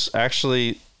 There's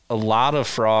actually a lot of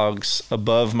frogs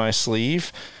above my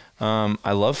sleeve.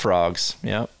 I love frogs.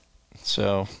 Yep.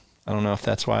 So I don't know if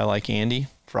that's why I like Andy,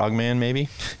 Frogman, maybe.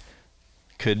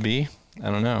 Could be.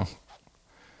 I don't know.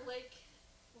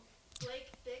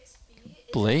 Blake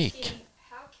Bixby. Blake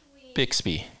How can we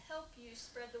Bixby. help you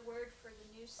spread the word for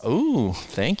the new site? Ooh,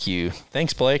 thank you.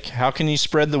 Thanks, Blake. How can you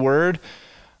spread the word?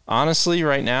 Honestly,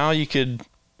 right now you could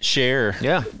share.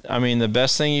 Yeah. I mean, the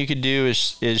best thing you could do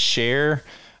is share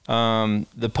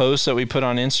the post that we put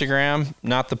on Instagram.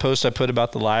 Not the post I put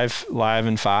about the live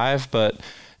in 5, but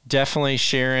definitely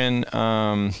sharing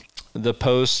the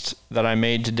post that I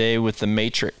made today with the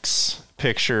Matrix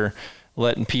picture,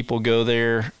 letting people go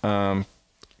there,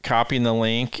 copying the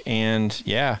link, and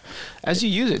yeah. As you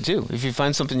use it too, if you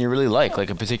find something you really like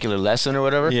a particular lesson or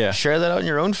whatever, share that out in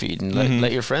your own feed and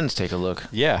let your friends take a look.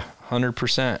 Yeah,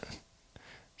 100%.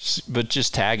 But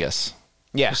just tag us.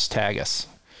 Yeah. Just tag us.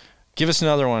 Give us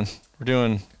another one. We're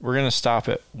going to stop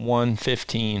at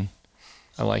 115.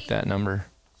 I like that number.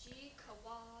 G.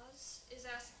 Kawaz is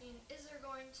asking, is there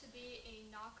going to be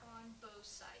a knock-on bow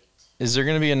site? Is there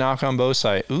going to be a knock-on bow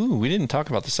site? Ooh, we didn't talk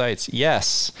about the sites.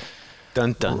 Yes.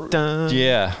 Dun, dun, dun.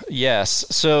 Yeah, yes.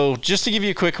 So just to give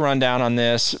you a quick rundown on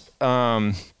this,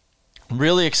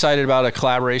 really excited about a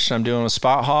collaboration I'm doing with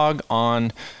Spot Hogg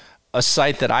on a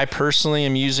site that I personally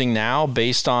am using now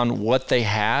based on what they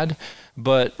had,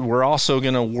 but we're also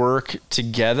going to work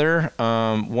together.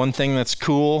 One thing that's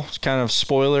cool, kind of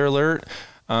spoiler alert,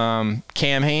 Cam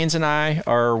Haynes and I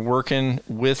are working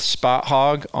with Spot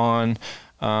Hogg on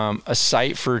a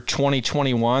site for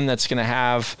 2021 that's going to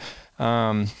have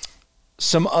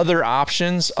some other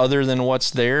options other than what's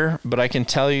there, but I can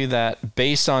tell you that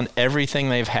based on everything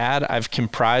they've had, I've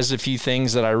comprised a few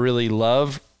things that I really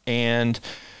love, and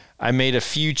I made a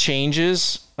few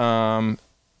changes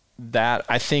that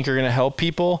I think are going to help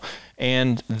people,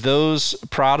 and those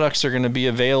products are going to be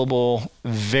available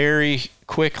very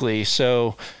quickly.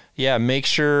 So yeah, make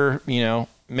sure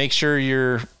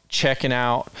you're checking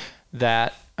out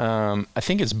that I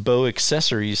think it's Bow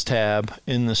Accessories tab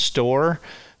in the store.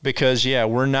 Because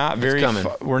we're not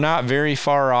very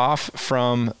far off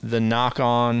from the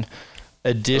knock-on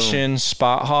edition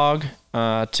Spot Hogg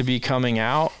to be coming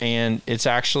out, and it's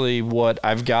actually what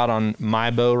I've got on my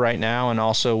bow right now, and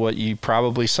also what you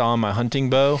probably saw on my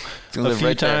hunting bow a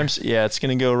few times. There. Yeah, it's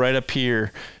going to go right up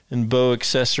here in Bow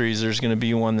Accessories. There's going to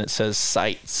be one that says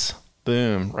Sights.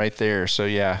 Boom, right there. So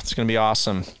yeah, it's going to be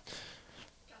awesome. Got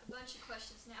a bunch of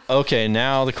questions now. Okay,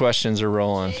 now the questions are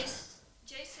rolling.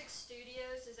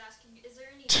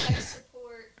 Tech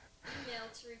support email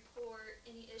to report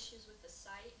any issues with the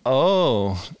site?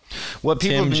 Oh, what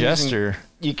people Tim Jester.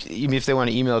 If they want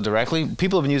to email directly,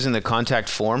 people have been using the contact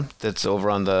form that's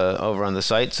over on the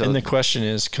site. So, and the question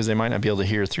is, because they might not be able to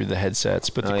hear through the headsets,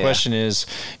 but the question is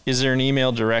there an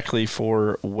email directly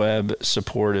for web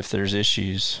support if there's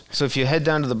issues? So if you head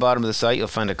down to the bottom of the site, you'll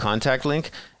find a contact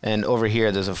link, and over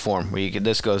here there's a form where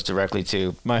this goes directly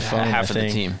to my phone. Half of the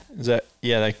team. Is that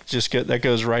that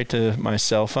goes right to my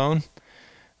cell phone?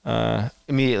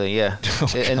 Immediately, yeah. Oh,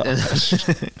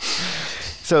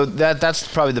 so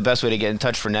that's probably the best way to get in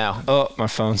touch for now. Oh, my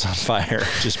phone's on fire.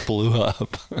 Just blew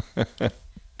up.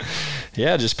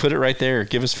 Yeah, just put it right there.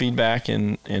 Give us feedback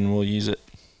and we'll use it.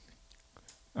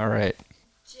 All right.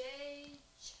 Jay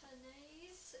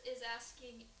Chanese is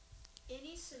asking,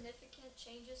 any significant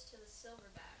changes to the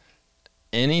Silverback?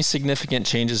 Any significant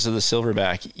changes to the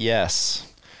Silverback? Yes.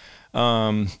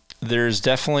 There's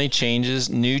definitely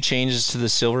new changes to the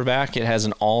Silverback. It has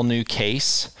an all new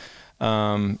case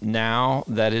now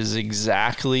that is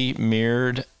exactly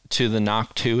mirrored to the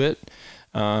Noctuit.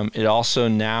 It also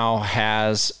now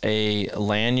has a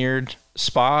lanyard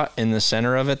spot in the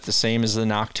center of it, the same as the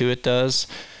Noctuit does.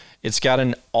 It's got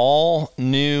an all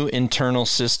new internal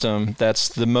system that's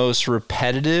the most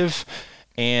repetitive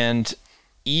and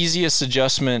easiest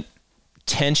adjustment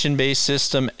tension-based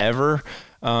system ever.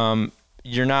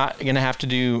 You're not going to have to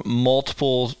do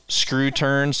multiple screw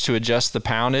turns to adjust the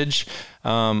poundage.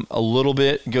 A little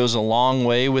bit goes a long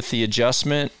way with the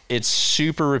adjustment. It's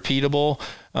super repeatable.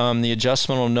 The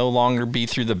adjustment will no longer be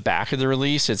through the back of the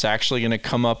release. It's actually going to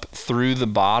come up through the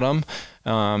bottom.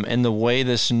 And the way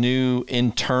this new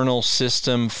internal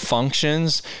system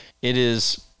functions, it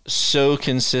is so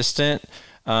consistent.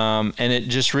 And it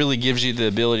just really gives you the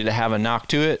ability to have a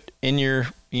Noctuit in your,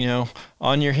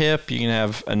 on your hip. You can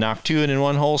have a Noctuit in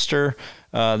one holster,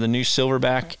 the new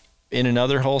Silverback in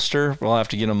another holster. We'll have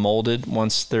to get them molded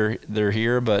once they're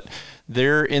here, but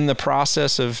they're in the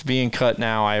process of being cut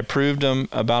now. I approved them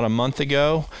about a month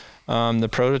ago. The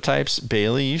prototypes,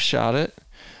 Bailey, you've shot it.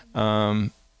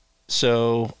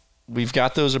 So we've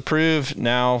got those approved.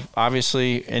 Now,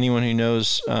 obviously, anyone who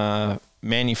knows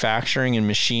manufacturing and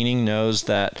machining knows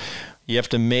that you have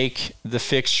to make the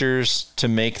fixtures to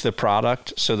make the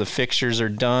product. So the fixtures are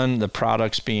done, the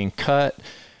product's being cut,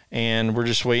 and we're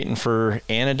just waiting for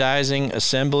anodizing,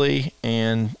 assembly,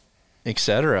 and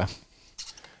etc.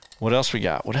 What else we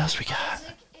got? Isaac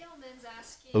Ailman's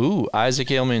asking. Ooh, Isaac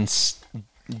Ailman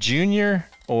Jr.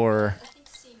 or I think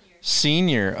senior.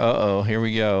 Senior. Uh-oh, here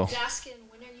we go. He's asking,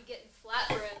 when are you getting flat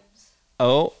brims?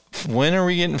 Oh, when are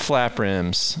we getting flat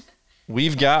brims?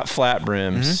 We've got flat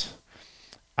brims. Mm-hmm.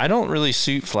 I don't really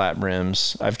suit flat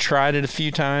brims. I've tried it a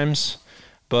few times,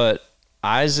 but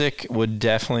Isaac would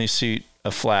definitely suit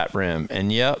a flat brim.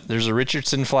 And yep, there's a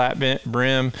Richardson flat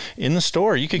brim in the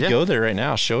store. You could go there right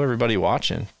now, show everybody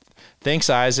watching. Thanks,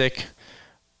 Isaac.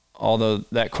 Although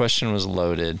that question was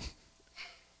loaded.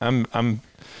 I'm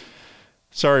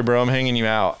sorry, bro. I'm hanging you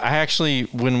out. I actually,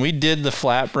 when we did the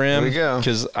flat brim,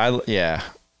 because I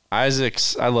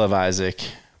love Isaac.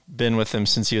 Been with him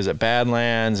since he was at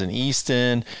Badlands and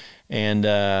Easton, and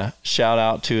shout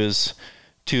out to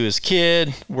his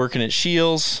kid working at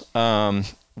Shields.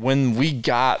 When we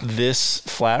got this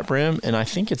flat brim, and I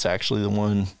think it's actually the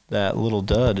one that little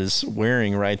dud is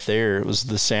wearing right there. It was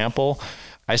the sample.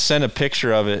 I sent a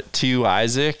picture of it to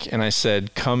Isaac, and I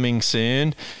said, coming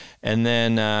soon. And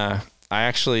then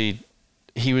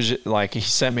he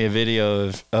sent me a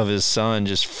video of his son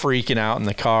just freaking out in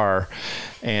the car.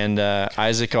 And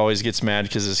Isaac always gets mad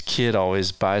because his kid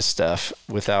always buys stuff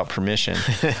without permission.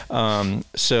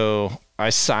 So I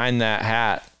signed that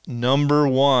hat number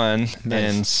 1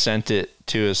 and sent it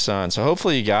to his son. So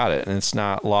hopefully he got it and it's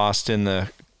not lost in the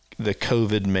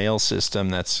COVID mail system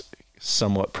that's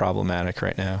somewhat problematic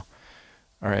right now.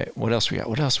 All right, what else we got?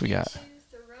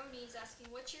 Theroney's asking,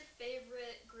 what's your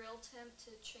favorite grill temp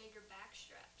to Traeger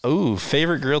backstraps? Ooh,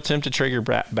 favorite grill temp to Traeger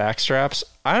backstraps?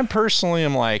 I personally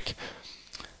am like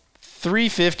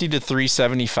 350 to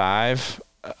 375.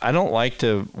 I don't like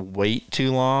to wait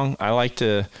too long. I like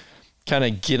to kind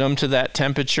of get them to that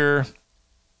temperature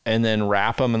and then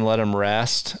wrap them and let them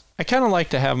rest. I kind of like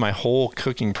to have my whole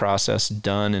cooking process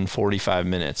done in 45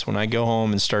 minutes. When I go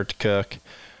home and start to cook,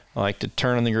 I like to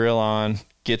turn the grill on,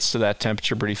 gets to that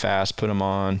temperature pretty fast, put them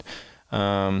on.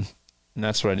 And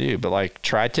that's what I do. But like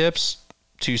tri-tips,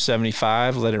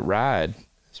 275, let it ride.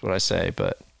 That's what I say.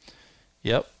 But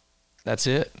yep, that's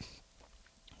it.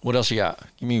 What else you got?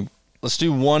 Let's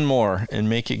do one more and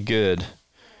make it good.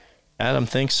 Adam,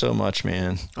 thanks so much,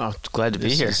 man. Oh, glad to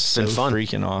be here. It's been fun.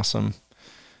 Freaking awesome.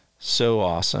 So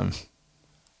awesome.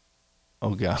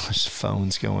 Oh gosh,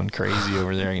 phone's going crazy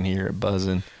over there. I can hear it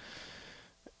buzzing.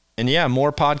 And yeah,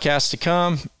 more podcasts to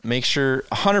come. Make sure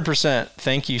 100%.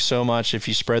 Thank you so much if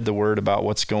you spread the word about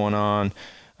what's going on.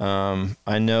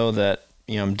 I know that,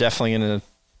 I'm definitely going to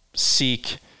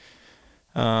seek,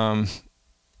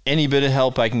 any bit of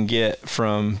help I can get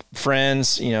from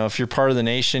friends. If you're part of the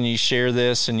nation, you share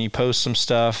this and you post some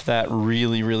stuff, that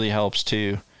really, really helps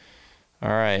too. All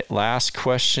right. Last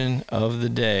question of the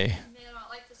day. Man, I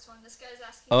like this one. This guy's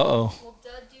asking, will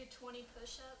Dud do 20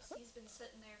 push-ups? He's been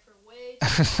sitting there for way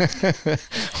too long.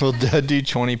 Will Dud do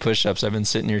 20 push-ups? I've been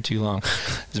sitting here too long.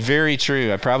 It's very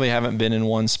true. I probably haven't been in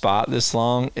one spot this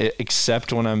long,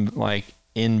 except when I'm like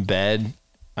in bed.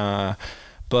 But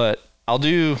I'll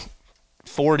do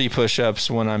 40 push-ups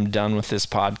when I'm done with this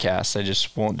podcast. I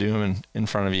just won't do them in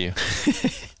front of you.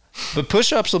 But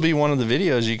push-ups will be one of the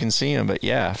videos. You can see them. But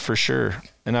yeah, for sure.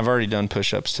 And I've already done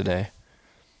push-ups today.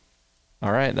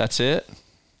 All right, that's it.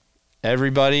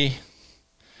 Everybody,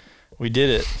 we did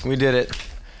it. We did it.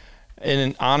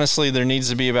 And honestly, there needs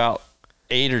to be about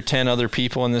 8 or 10 other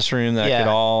people in this room that could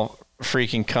all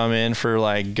freaking come in for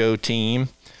like go team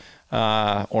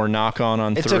or knock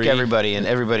on It 3. took everybody, and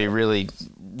everybody really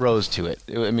rose to it.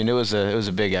 It was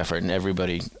a big effort, and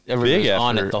everybody was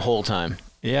on it the whole time.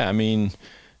 Yeah, I mean,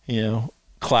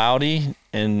 Cloudy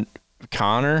and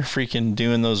Connor freaking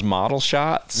doing those model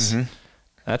shots.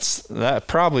 Mm-hmm. That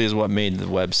probably is what made the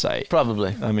website.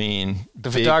 Probably. I mean, the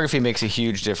photography makes a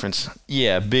huge difference.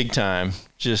 Yeah, big time.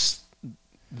 Just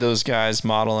those guys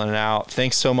modeling it out.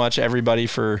 Thanks so much, everybody,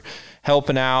 for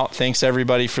helping out. Thanks,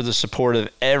 everybody, for the support of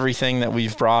everything that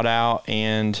we've brought out.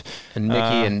 And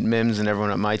Mickey and Mims and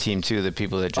everyone on my team, too, the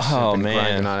people that just have been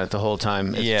grinding on it the whole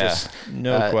time. It's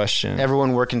no question.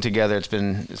 Everyone working together. It's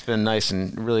been nice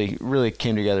and really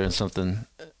came together in something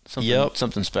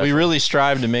special. We really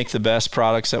strive to make the best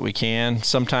products that we can.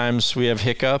 Sometimes we have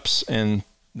hiccups, and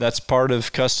that's part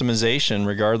of customization,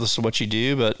 regardless of what you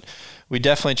do. But we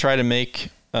definitely try to make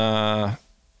an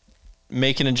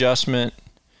adjustment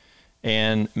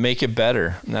and make it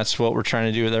better. And that's what we're trying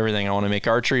to do with everything. I want to make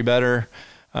archery better.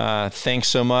 Thanks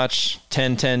so much.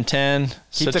 10-10-10.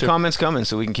 Keep the comments coming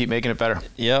so we can keep making it better.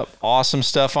 Yep. Awesome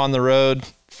stuff on the road.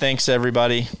 Thanks,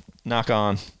 everybody. Knock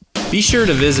on. Be sure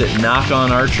to visit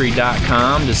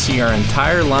knockonarchery.com to see our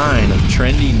entire line of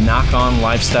trendy knock-on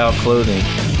lifestyle clothing.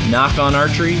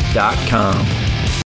 knockonarchery.com.